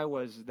team like I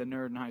was, the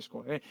nerd in high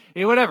school. Right?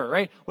 Whatever,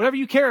 right? Whatever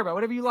you care about,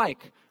 whatever you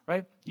like,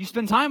 right? You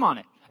spend time on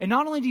it. And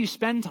not only do you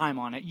spend time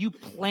on it, you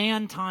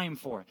plan time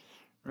for it,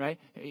 right?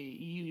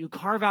 You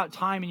carve out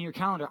time in your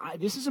calendar.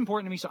 This is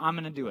important to me, so I'm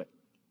going to do it.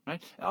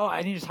 Right? Oh,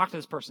 I need to talk to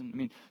this person. I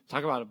mean,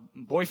 talk about a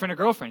boyfriend or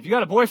girlfriend. If you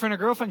got a boyfriend or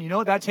girlfriend, you know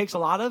what that takes a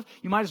lot of?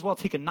 You might as well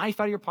take a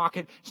knife out of your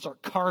pocket and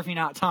start carving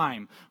out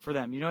time for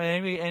them. You know,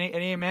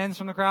 any amens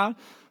from the crowd?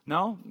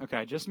 No?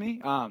 Okay, just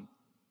me?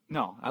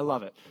 No, I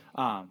love it.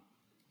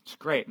 It's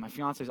great. My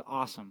fiance is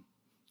awesome.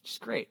 She's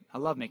great. I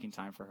love making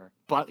time for her.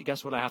 But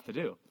guess what I have to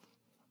do?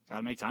 Got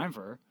to make time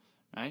for her.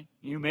 Right?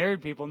 You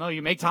married people know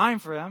you make time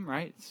for them,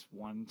 right? It's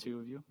 1, 2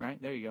 of you, right?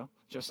 There you go.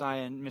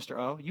 Josiah and Mr.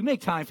 O. You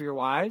make time for your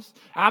wives.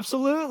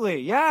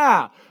 Absolutely.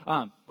 Yeah.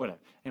 Whatever.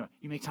 Anyway,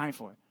 you make time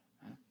for it.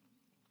 Right?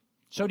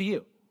 So do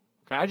you.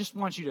 Okay? I just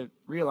want you to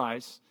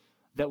realize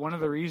that one of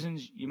the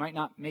reasons you might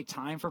not make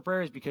time for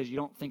prayer is because you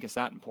don't think it's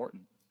that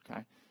important.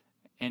 Okay?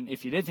 And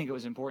if you did think it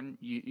was important,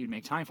 you'd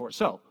make time for it.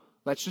 So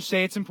let's just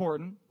say it's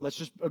important. Let's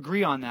just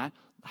agree on that.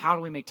 How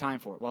do we make time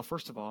for it? Well,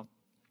 first of all,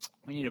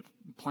 We need to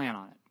plan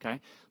on it, okay?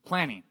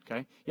 Planning,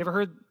 okay? You ever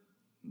heard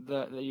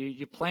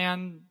you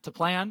plan to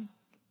plan,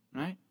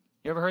 right?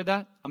 You ever heard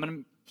that? I'm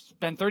going to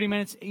spend 30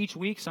 minutes each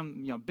week.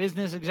 Some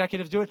business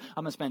executives do it.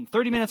 I'm going to spend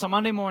 30 minutes on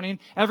Monday morning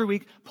every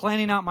week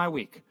planning out my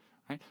week,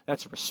 right?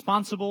 That's a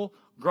responsible,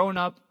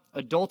 grown-up,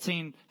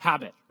 adulting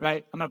habit,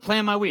 right? I'm going to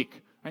plan my week.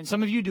 Right? And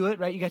some of you do it,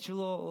 right? You got your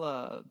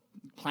little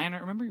planner.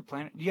 Remember your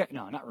planner?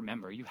 No, not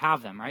remember. You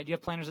have them, right? Do you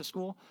have planners at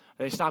school?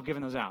 Or they stopped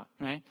giving those out,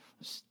 right?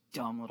 Those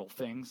dumb little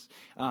things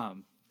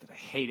that I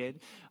hated.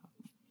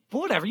 But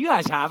whatever, you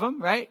guys have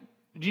them, right?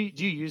 Do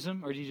you use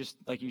them, or do you just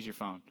use your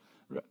phone?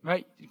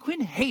 Right?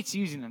 Quinn hates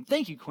using them.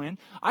 Thank you, Quinn.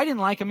 I didn't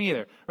like them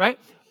either, right?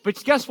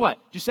 But guess what?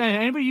 Just saying,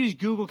 anybody use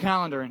Google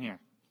Calendar in here?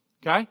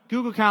 Okay?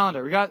 Google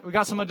Calendar. We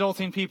got some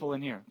adulting people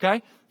in here.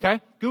 Okay?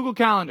 Okay? Google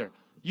Calendar.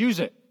 Use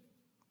it.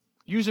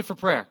 Use it for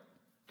prayer.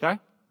 Okay?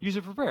 Use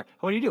it for prayer.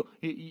 What do?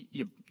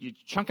 You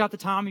chunk out the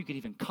time. You could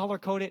even color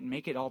code it and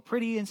make it all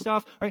pretty and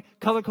stuff. Right?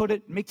 Color code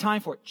it. Make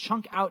time for it.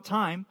 Chunk out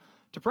time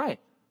to pray.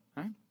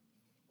 Right?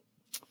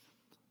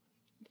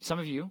 Some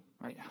of you,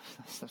 right?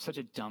 That's such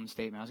a dumb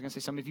statement. I was going to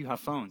say some of you have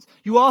phones.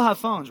 You all have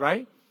phones,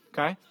 right?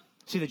 Okay?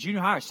 See, the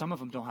junior high, some of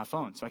them don't have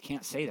phones, so I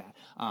can't say that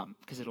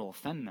because it'll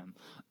offend them.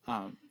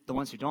 The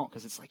ones who don't,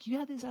 because it's like, you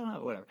have this, I don't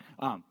know, whatever.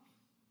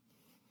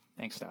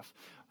 Thanks, Steph.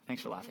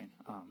 Thanks for laughing.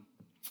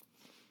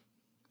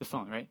 The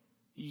phone, right?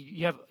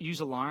 You use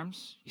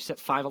alarms. You set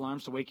 5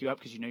 alarms to wake you up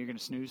because you know you're going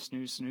to snooze,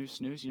 snooze, snooze,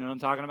 snooze. You know what I'm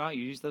talking about?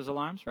 You use those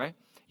alarms, right?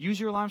 Use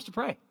your alarms to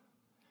pray.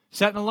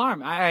 Set an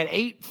alarm. At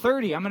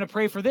 8:30, I'm going to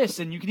pray for this.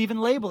 And you can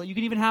even label it. You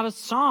can even have a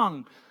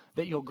song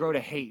that you'll grow to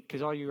hate,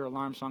 because all your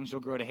alarm songs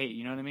you'll grow to hate.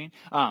 You know what I mean?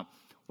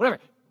 Whatever.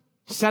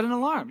 Set an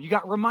alarm. You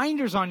got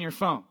reminders on your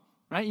phone,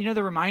 right? You know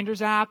the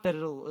reminders app that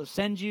it'll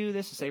send you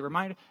this to say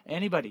reminder.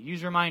 Anybody,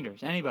 use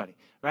reminders. Anybody,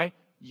 right?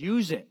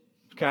 Use it,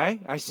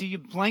 okay? I see you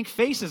blank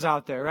faces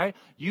out there, right?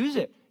 Use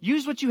it.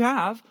 Use what you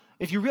have.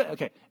 If you really,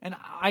 okay, and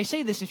I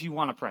say this if you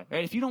want to pray,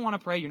 right? If you don't want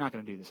to pray, you're not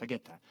going to do this. I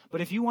get that.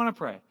 But if you want to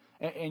pray,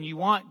 and you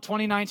want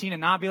 2019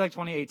 and not be like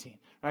 2018,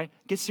 right?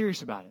 Get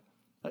serious about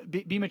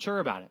it. Be mature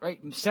about it, right?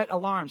 Set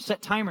alarms,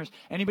 set timers.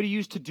 Anybody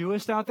use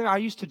Todoist out there? I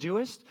use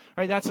Todoist,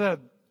 right? It's a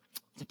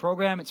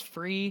program. It's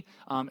free.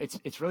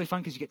 It's really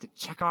fun because you get to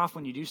check off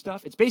when you do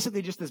stuff. It's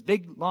basically just this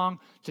big, long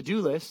to-do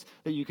list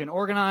that you can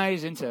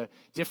organize into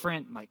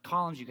different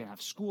columns. You can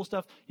have school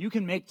stuff. You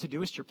can make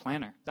Todoist your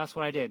planner. That's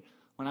what I did.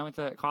 When I went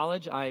to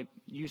college, I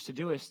used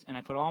Todoist, and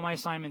I put all my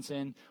assignments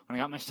in. When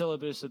I got my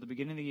syllabus at the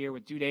beginning of the year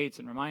with due dates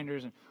and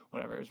reminders and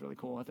whatever, it was really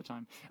cool at the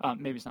time.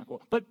 Maybe it's not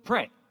cool. But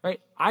pray, right?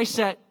 I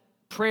set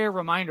prayer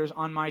reminders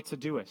on my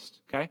Todoist,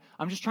 okay?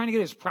 I'm just trying to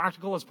get as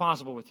practical as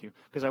possible with you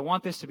because I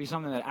want this to be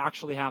something that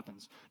actually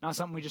happens, not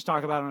something we just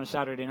talk about on a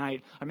Saturday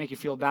night, I make you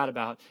feel bad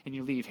about, and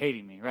you leave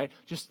hating me, right?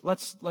 Just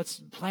let's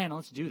plan,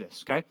 let's do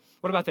this, okay?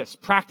 What about this?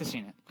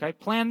 Practicing it, okay?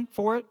 Plan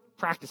for it,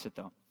 practice it,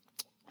 though.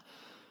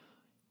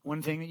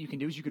 One thing that you can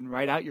do is you can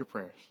write out your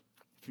prayers.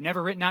 If you've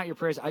never written out your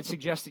prayers, I'd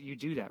suggest that you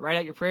do that. Write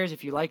out your prayers.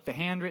 If you like the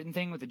handwritten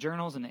thing with the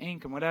journals and the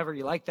ink and whatever,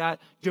 you like that,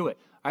 do it.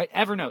 All right,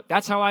 Evernote.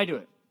 That's how I do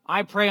it.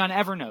 I pray on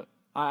Evernote.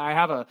 I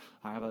have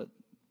a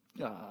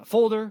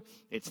folder.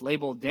 It's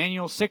labeled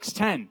Daniel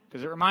 6:10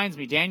 because it reminds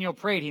me Daniel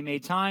prayed. He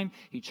made time.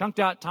 He chunked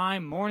out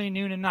time morning,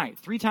 noon, and night.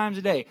 3 times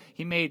a day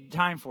he made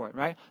time for it,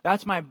 right?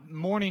 That's my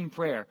morning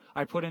prayer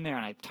I put in there,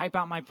 and I type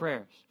out my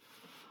prayers.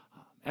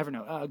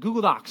 Evernote.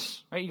 Google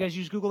Docs, right? You guys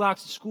use Google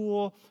Docs at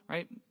school,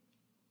 right?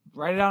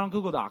 Write it out on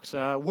Google Docs.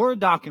 Word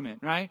document,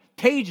 right?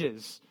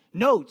 Pages,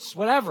 notes,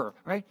 whatever,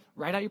 right?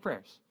 Write out your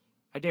prayers.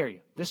 I dare you.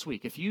 This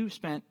week, if you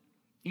spent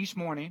each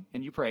morning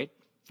and you prayed,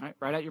 right,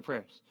 write out your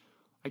prayers.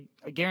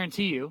 I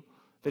guarantee you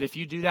that if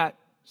you do that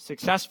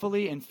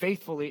successfully and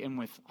faithfully and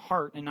with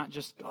heart and not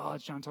just,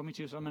 John told me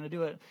to, so I'm going to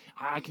do it.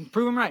 I can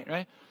prove him right,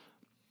 right?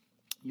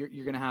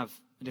 You're going to have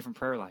a different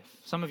prayer life.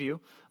 Some of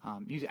you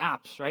use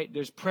apps, right?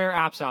 There's prayer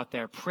apps out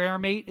there.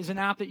 PrayerMate is an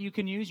app that you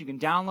can use. You can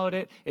download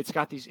it.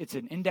 It's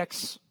an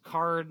index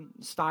card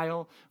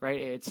style, right?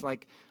 It's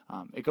like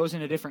it goes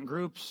into different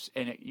groups,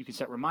 and you can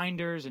set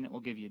reminders, and it will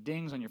give you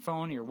dings on your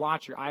phone, your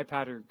watch, your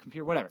iPad, or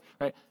computer, whatever,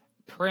 right?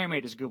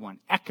 PrayerMate is a good one.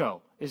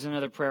 Echo is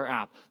another prayer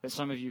app that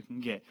some of you can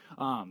get.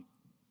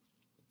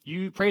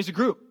 You pray as a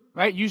group,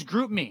 right? Use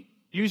GroupMe.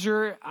 Use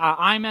your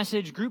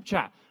iMessage group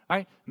chat.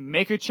 Right?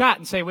 Make a chat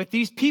and say, with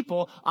these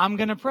people, I'm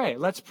going to pray.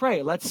 Let's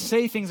pray. Let's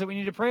say things that we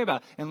need to pray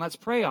about, and let's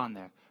pray on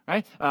there.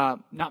 Right?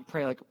 Not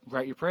pray like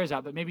write your prayers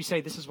out, but maybe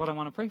say, this is what I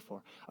want to pray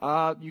for.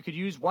 You could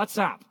use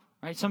WhatsApp.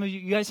 Right? Some of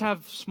you guys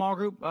have small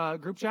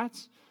group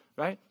chats.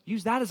 Right?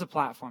 Use that as a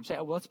platform. Say,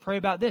 well, let's pray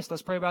about this.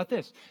 Let's pray about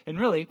this. And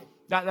really,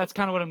 that's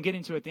kind of what I'm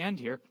getting to at the end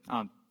here.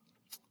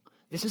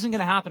 This isn't going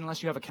to happen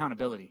unless you have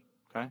accountability.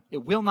 Okay?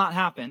 It will not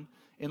happen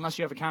unless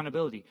you have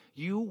accountability.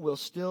 You will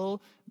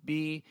still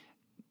be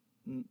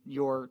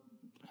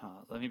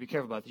let me be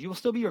careful about this. You will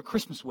still be your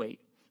Christmas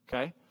weight,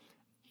 okay?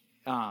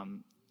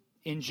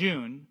 In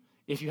June,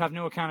 if you have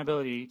no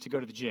accountability to go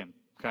to the gym,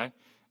 okay?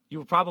 You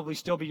will probably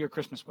still be your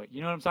Christmas weight.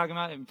 You know what I'm talking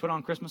about? And put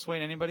on Christmas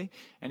weight, anybody?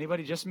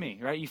 Anybody? Just me,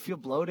 right? You feel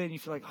bloated and you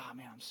feel like, oh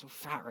man, I'm so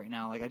fat right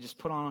now. Like I just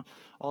put on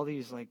all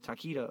these like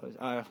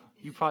taquitos.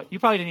 You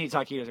probably didn't eat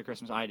taquitos at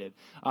Christmas. I did.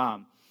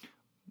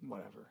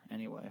 Whatever.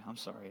 Anyway, I'm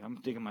sorry. I'm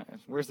digging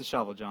where's the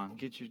shovel, John?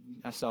 Get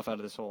yourself out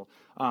of this hole.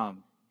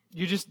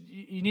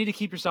 You need to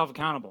keep yourself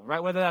accountable,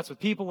 right? Whether that's with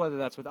people, whether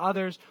that's with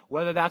others,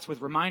 whether that's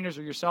with reminders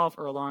or yourself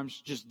or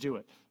alarms, just do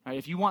it. Right?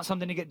 If you want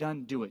something to get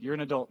done, do it. You're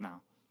an adult now.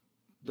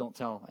 Don't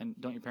tell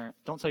your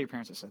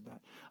parents I said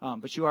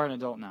that. But you are an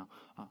adult now,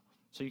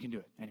 so you can do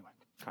it anyway.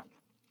 Okay.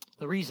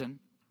 The reason,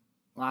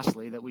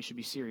 lastly, that we should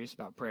be serious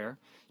about prayer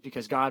is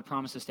because God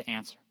promises to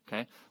answer.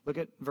 Okay, look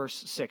at verse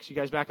 6. You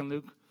guys back in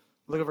Luke?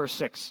 Look at verse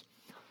 6.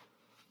 It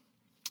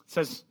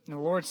says, "And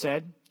the Lord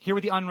said, hear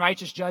what the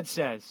unrighteous judge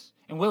says,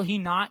 and will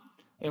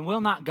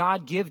not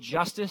God give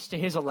justice to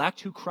his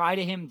elect who cry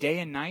to him day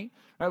and night?"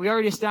 Right? We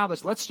already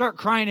established. Let's start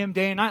crying to him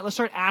day and night. Let's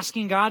start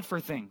asking God for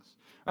things.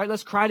 Right?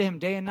 Let's cry to him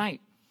day and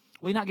night.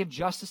 Will he not give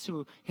justice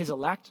to his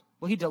elect?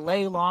 Will he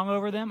delay long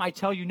over them? I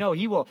tell you, no.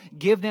 He will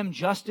give them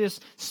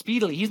justice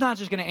speedily. He's not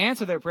just going to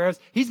answer their prayers.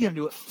 He's going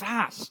to do it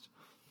fast.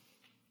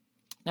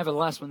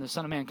 Nevertheless, when the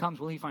Son of Man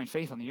comes, will he find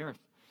faith on the earth?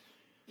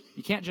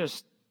 You can't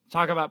just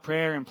talk about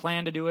prayer and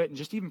plan to do it and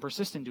just even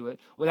persist and do it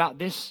without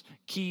this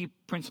key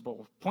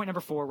principle. Point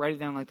number 4, write it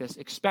down like this.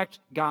 Expect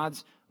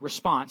God's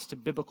response to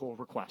biblical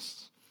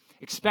requests.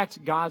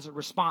 Expect God's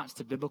response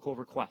to biblical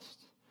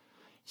requests.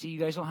 See, you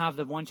guys don't have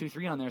the 1, 2,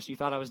 3 on there, so you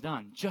thought I was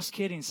done. Just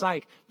kidding,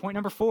 psych. Point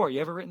number 4.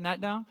 You ever written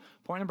that down?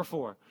 Point number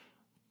 4.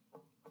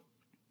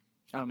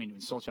 I don't mean to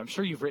insult you. I'm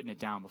sure you've written it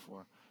down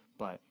before,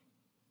 but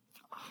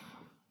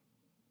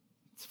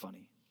it's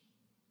funny.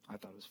 I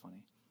thought it was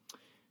funny.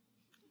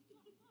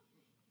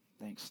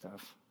 Thanks,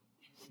 Steph.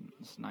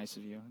 It's nice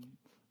of you.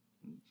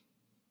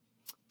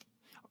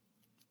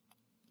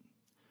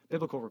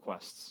 Biblical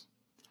requests.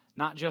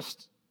 Not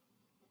just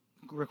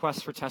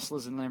requests for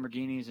Teslas and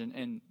Lamborghinis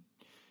and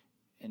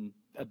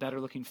a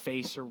better-looking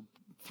face or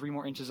 3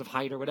 more inches of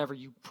height or whatever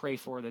you pray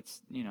for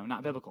that's,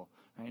 not biblical.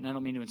 Right? And I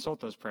don't mean to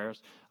insult those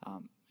prayers.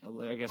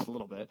 I guess a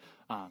little bit.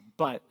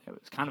 But it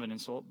was kind of an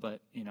insult.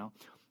 But,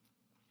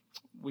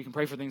 we can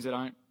pray for things that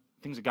aren't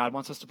things that God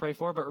wants us to pray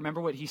for. But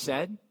remember what he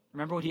said?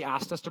 Remember what he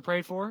asked us to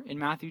pray for in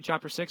Matthew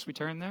chapter 6? We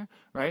turn there,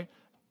 right?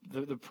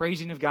 The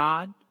praising of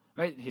God,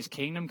 right? His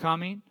kingdom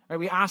coming.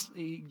 Right?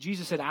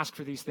 Jesus said, ask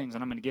for these things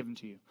and I'm going to give them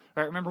to you.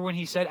 Right? Remember when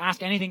he said,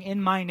 ask anything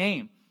in my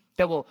name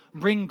that will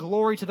bring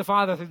glory to the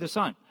Father through the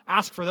Son.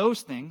 Ask for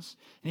those things,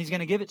 and he's going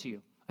to give it to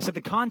you. I said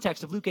the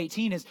context of Luke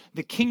 18 is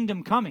the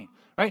kingdom coming,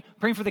 right?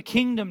 Praying for the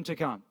kingdom to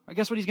come. I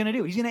guess what he's going to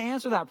do? He's going to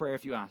answer that prayer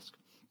if you ask.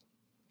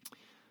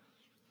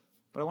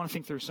 But I want to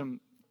think through some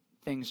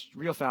things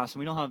real fast, and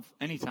we don't have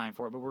any time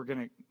for it, but we're going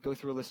to go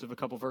through a list of a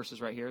couple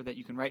verses right here that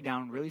you can write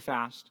down really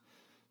fast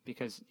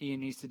because Ian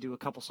needs to do a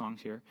couple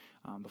songs here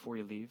before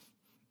you leave.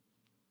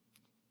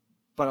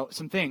 But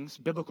some things,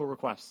 biblical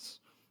requests,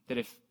 that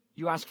if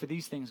you ask for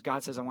these things,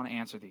 God says, I want to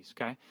answer these,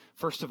 okay?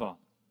 First of all,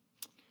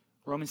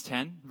 Romans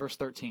 10, verse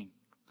 13,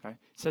 okay?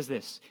 It says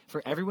this,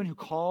 for everyone who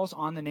calls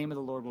on the name of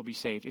the Lord will be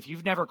saved. If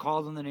you've never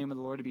called on the name of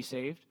the Lord to be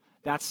saved,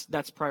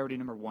 that's priority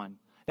number 1.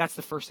 That's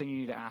the first thing you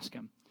need to ask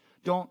him.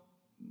 Don't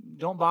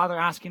bother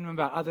asking him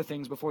about other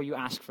things before you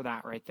ask for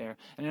that right there.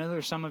 And I know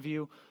there's some of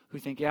you who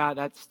think, yeah,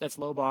 that's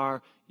low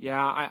bar. Yeah,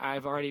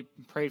 I've already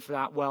prayed for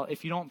that. Well,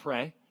 if you don't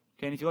pray,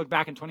 okay, and if you look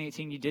back in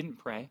 2018, you didn't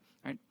pray,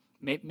 right?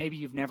 Maybe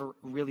you've never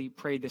really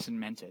prayed this and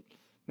meant it.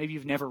 Maybe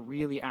you've never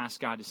really asked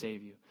God to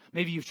save you.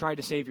 Maybe you've tried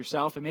to save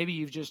yourself, and maybe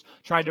you've just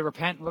tried to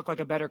repent and look like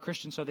a better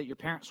Christian so that your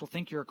parents will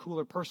think you're a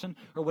cooler person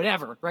or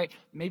whatever, right?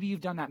 Maybe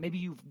you've done that. Maybe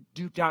you've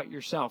duped out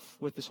yourself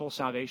with this whole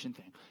salvation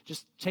thing.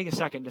 Just take a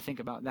second to think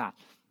about that.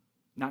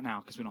 Not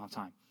now, because we don't have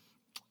time.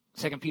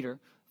 2 Peter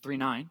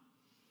 3:9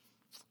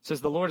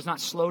 says, the Lord is not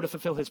slow to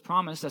fulfill his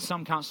promise, as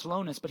some count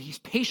slowness, but he's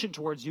patient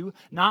towards you,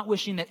 not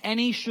wishing that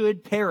any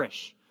should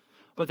perish,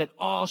 but that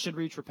all should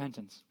reach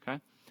repentance. Okay?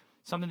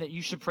 Something that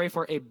you should pray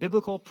for, a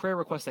biblical prayer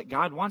request that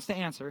God wants to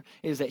answer,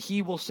 is that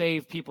he will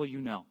save people you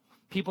know.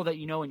 People that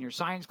you know in your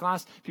science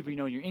class, people you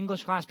know in your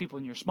English class, people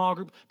in your small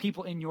group,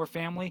 people in your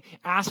family.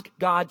 Ask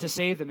God to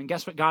save them, and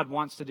guess what God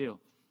wants to do?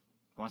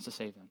 He wants to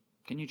save them.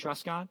 Can you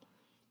trust God?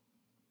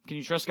 Can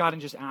you trust God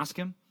and just ask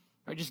him?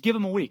 Or just give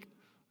him a week,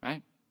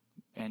 right?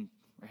 And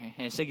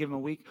I say give him a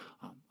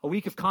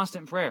week of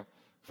constant prayer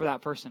for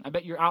that person. I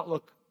bet your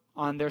outlook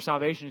on their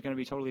salvation is going to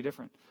be totally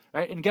different,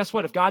 right? And guess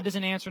what? If God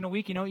doesn't answer in a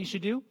week, you know what you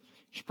should do? You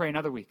should pray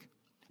another week.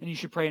 And you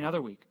should pray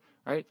another week,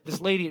 right?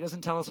 This lady, it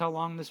doesn't tell us how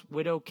long this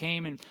widow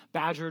came and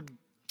badgered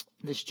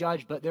this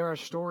judge, but there are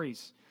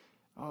stories.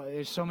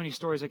 There's so many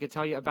stories I could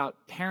tell you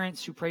about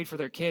parents who prayed for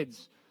their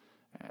kids.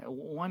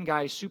 One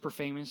guy is super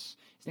famous.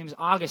 His name is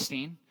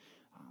Augustine.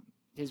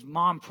 His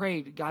mom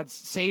prayed, God,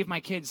 save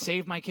my kids,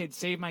 save my kids,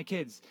 save my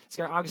kids. This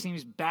guy, Augustine,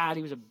 was bad.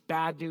 He was a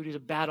bad dude. He was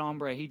a bad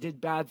hombre. He did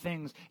bad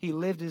things. He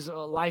lived his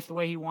life the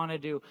way he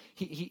wanted to.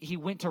 He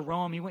went to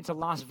Rome. He went to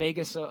Las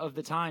Vegas of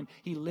the time.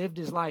 He lived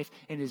his life,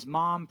 and his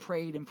mom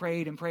prayed and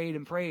prayed and prayed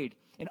and prayed.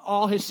 And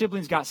all his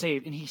siblings got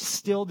saved, and he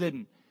still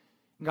didn't.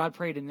 And God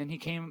prayed, and then he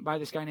came by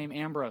this guy named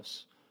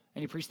Ambrose,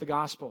 and he preached the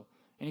gospel,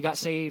 and he got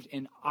saved,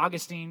 and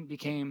Augustine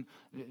became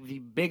the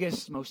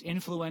biggest, most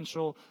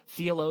influential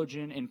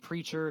theologian and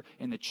preacher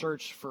in the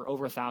church for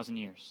over 1,000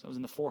 years. That was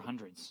in the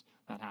 400s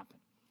that happened.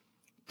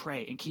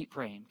 Pray and keep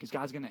praying, because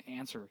God's going to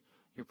answer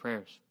your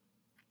prayers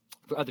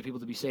for other people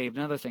to be saved.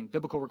 Another thing,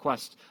 biblical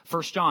request.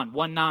 1 John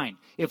 1:9.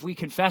 If we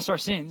confess our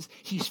sins,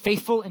 he's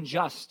faithful and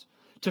just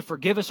to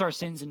forgive us our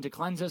sins and to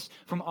cleanse us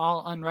from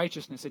all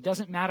unrighteousness. It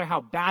doesn't matter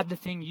how bad the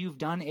thing you've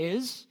done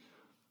is.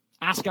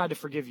 Ask God to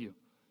forgive you.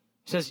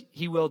 He says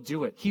he will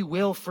do it. He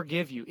will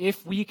forgive you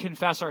if we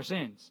confess our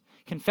sins.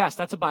 Confess,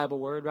 that's a Bible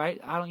word, right?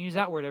 I don't use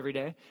that word every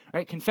day,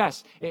 right?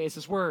 Confess, it's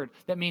this word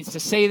that means to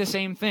say the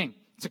same thing.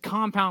 It's a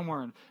compound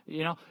word,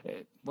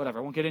 whatever,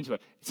 I won't get into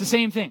it. It's the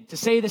same thing, to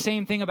say the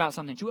same thing about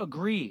something, to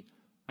agree,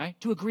 right?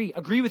 To agree.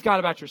 Agree with God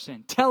about your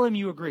sin. Tell him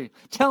you agree.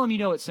 Tell him you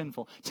know it's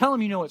sinful. Tell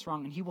him you know it's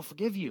wrong, and he will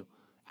forgive you.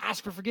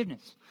 Ask for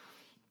forgiveness.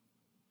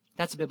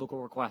 That's a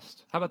biblical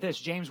request. How about this?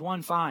 James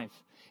 1:5.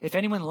 If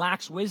anyone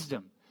lacks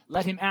wisdom,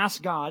 let him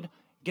ask God,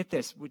 get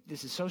this,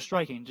 this is so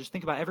striking, just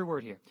think about every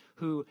word here,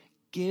 who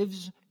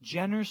gives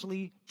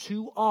generously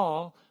to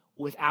all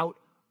without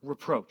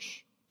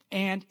reproach,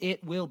 and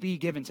it will be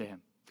given to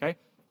him. Okay?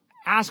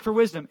 Ask for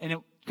wisdom, and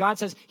God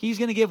says he's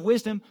going to give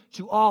wisdom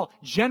to all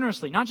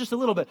generously, not just a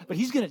little bit, but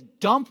he's going to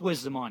dump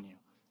wisdom on you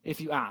if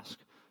you ask.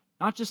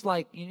 Not just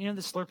like, the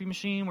Slurpee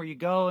machine where you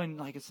go and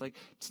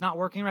it's not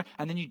working right,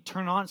 and then you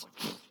turn it on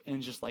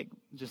and just like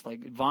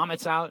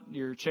vomits out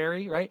your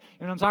cherry, right?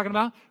 You know what I'm talking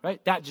about?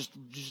 Right? That just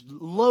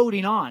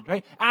loading on,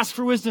 right? Ask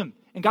for wisdom,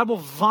 and God will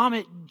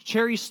vomit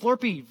cherry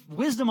Slurpee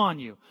wisdom on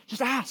you.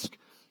 Just ask.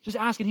 Just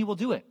ask, and he will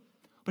do it.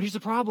 But here's the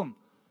problem.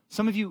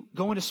 Some of you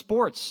go into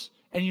sports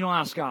and you don't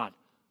ask God.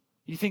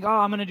 You think,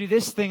 I'm going to do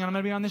this thing, and I'm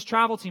going to be on this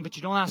travel team, but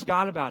you don't ask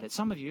God about it.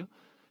 Some of you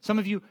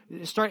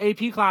start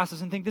AP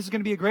classes and think this is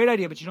going to be a great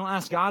idea, but you don't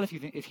ask God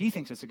if he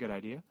thinks it's a good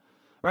idea,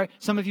 right?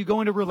 Some of you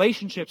go into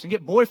relationships and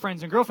get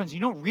boyfriends and girlfriends.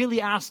 You don't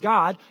really ask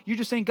God. You're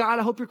just saying, God,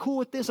 I hope you're cool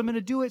with this. I'm going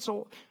to do it,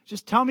 so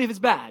just tell me if it's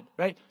bad,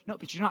 right? No,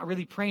 but you're not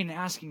really praying and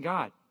asking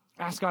God.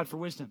 Ask God for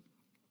wisdom.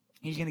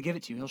 He's going to give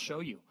it to you. He'll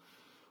show you.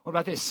 What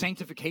about this?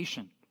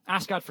 Sanctification.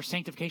 Ask God for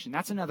sanctification.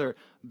 That's another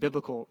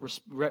biblical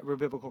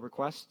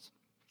request.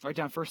 Write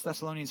down 1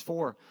 Thessalonians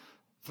 4,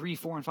 3,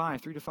 4, and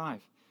 5, 3 to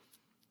 5.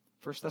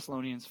 1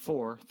 Thessalonians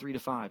 4, 3 to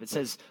 5. It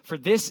says, for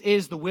this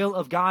is the will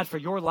of God for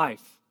your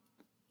life,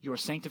 your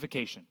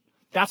sanctification.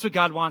 That's what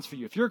God wants for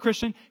you. If you're a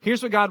Christian,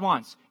 here's what God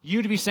wants.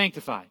 You to be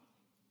sanctified.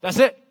 That's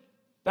it.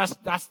 That's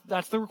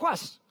the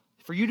request.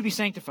 For you to be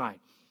sanctified.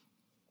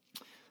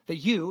 That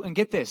you, and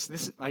get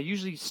this, I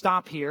usually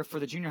stop here for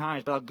the junior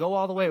highs, but I'll go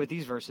all the way with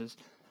these verses.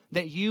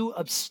 That you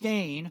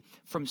abstain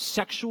from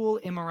sexual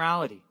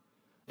immorality.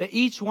 That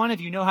each one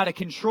of you know how to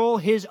control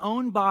his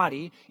own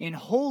body in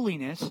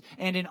holiness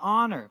and in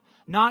honor,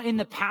 not in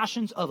the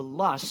passions of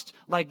lust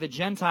like the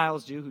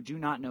Gentiles do who do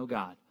not know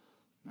God.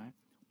 Right?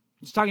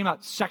 He's talking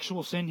about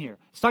sexual sin here.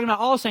 He's talking about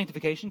all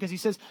sanctification because he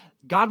says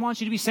God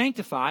wants you to be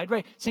sanctified,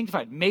 right?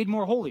 Sanctified, made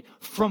more holy.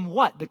 From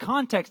what? The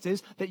context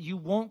is that you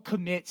won't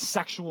commit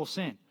sexual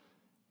sin.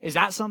 Is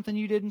that something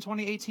you did in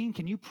 2018?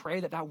 Can you pray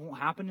that won't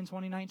happen in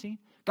 2019?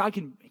 God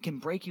can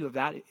break you of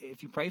that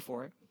if you pray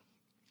for it.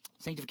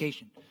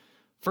 Sanctification.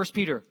 1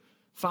 Peter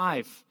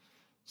 5,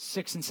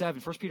 6 and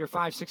 7. 1 Peter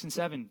 5, 6 and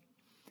 7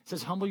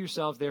 says, humble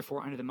yourselves,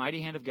 therefore, under the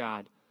mighty hand of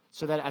God,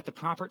 so that at the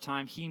proper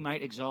time he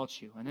might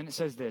exalt you. And then it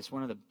says this,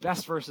 one of the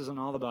best verses in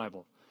all the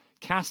Bible,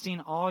 casting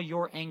all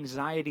your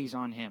anxieties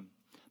on him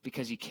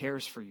because he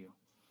cares for you.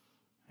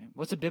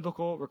 What's a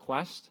biblical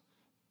request?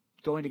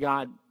 Going to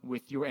God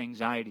with your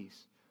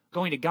anxieties.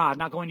 Going to God,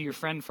 not going to your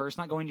friend first,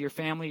 not going to your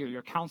family or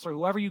your counselor,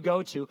 whoever you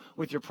go to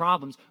with your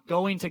problems,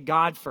 going to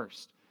God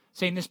first.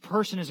 Saying this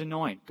person is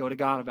annoying, go to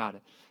God about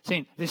it.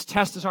 Saying this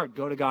test is hard,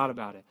 go to God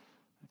about it.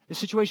 This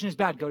situation is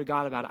bad, go to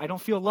God about it. I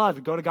don't feel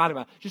loved, go to God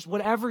about it. Just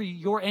whatever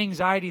your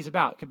anxiety is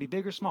about, it could be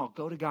big or small,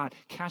 go to God.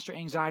 Cast your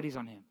anxieties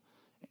on him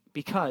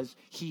because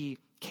he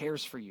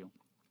cares for you.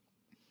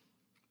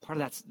 Part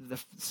of that's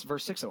the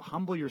verse 6, though.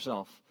 Humble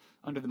yourself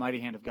under the mighty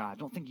hand of God.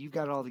 Don't think you've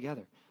got it all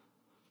together.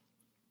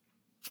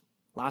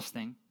 Last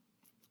thing,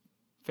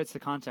 fits the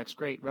context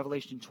great.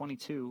 Revelation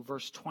 22,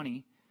 verse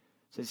 20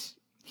 says,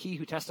 he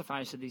who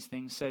testifies to these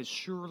things says,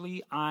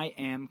 surely I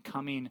am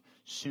coming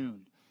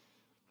soon.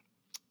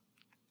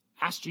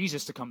 Ask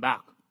Jesus to come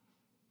back.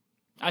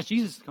 Ask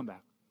Jesus to come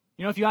back.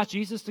 You know, if you ask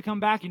Jesus to come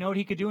back, you know what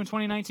he could do in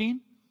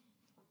 2019?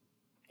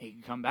 He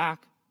could come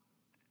back.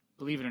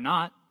 Believe it or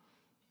not.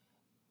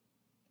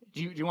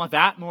 Do you want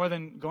that more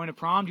than going to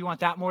prom? Do you want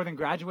that more than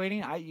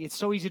graduating? It's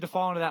so easy to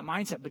fall into that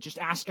mindset, but just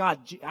ask God.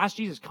 Ask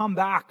Jesus, come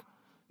back.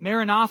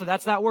 Maranatha,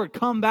 that's that word.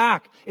 Come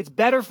back. It's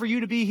better for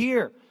you to be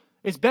here.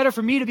 It's better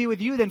for me to be with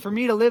you than for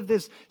me to live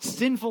this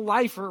sinful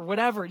life or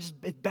whatever. It's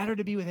better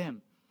to be with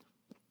him.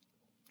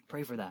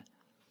 Pray for that.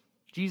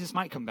 Jesus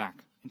might come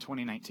back in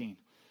 2019.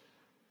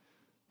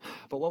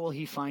 But what will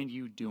he find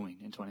you doing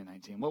in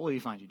 2019? What will he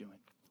find you doing?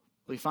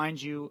 Will he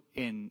find you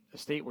in a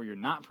state where you're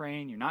not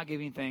praying, you're not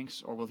giving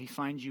thanks, or will he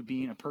find you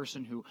being a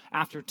person who,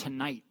 after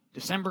tonight,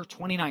 December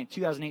 29th,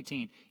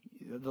 2018,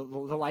 the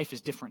life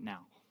is different now.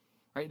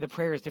 Right? The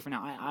prayer is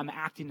different now. I'm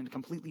acting in a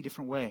completely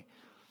different way.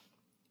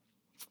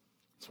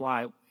 That's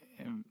why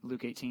in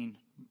Luke 18,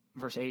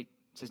 verse 8, it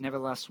says,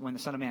 nevertheless, when the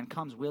Son of Man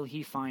comes, will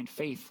he find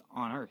faith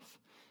on earth?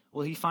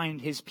 Will he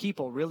find his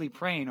people really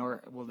praying,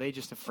 or will they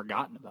just have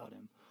forgotten about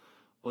him?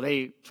 Will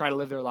they try to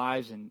live their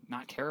lives and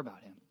not care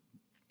about him?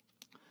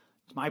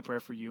 It's my prayer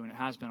for you, and it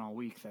has been all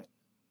week, that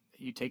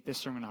you take this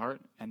sermon to heart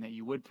and that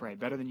you would pray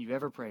better than you've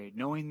ever prayed,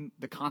 knowing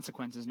the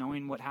consequences,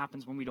 knowing what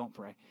happens when we don't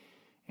pray,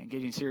 and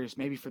getting serious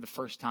maybe for the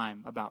first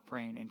time about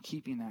praying and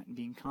keeping that and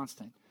being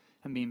constant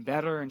and being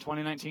better in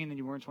 2019 than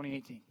you were in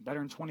 2018,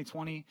 better in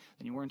 2020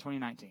 than you were in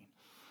 2019.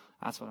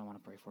 That's what I want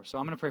to pray for. So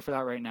I'm going to pray for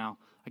that right now.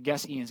 I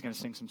guess Ian's going to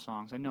sing some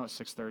songs. I know it's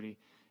 6:30.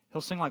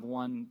 He'll sing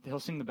he'll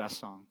sing the best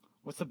song.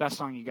 What's the best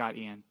song you got,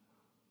 Ian?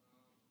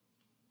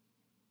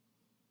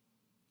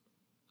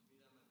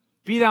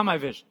 Be Thou My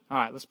Vision. All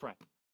right, let's pray.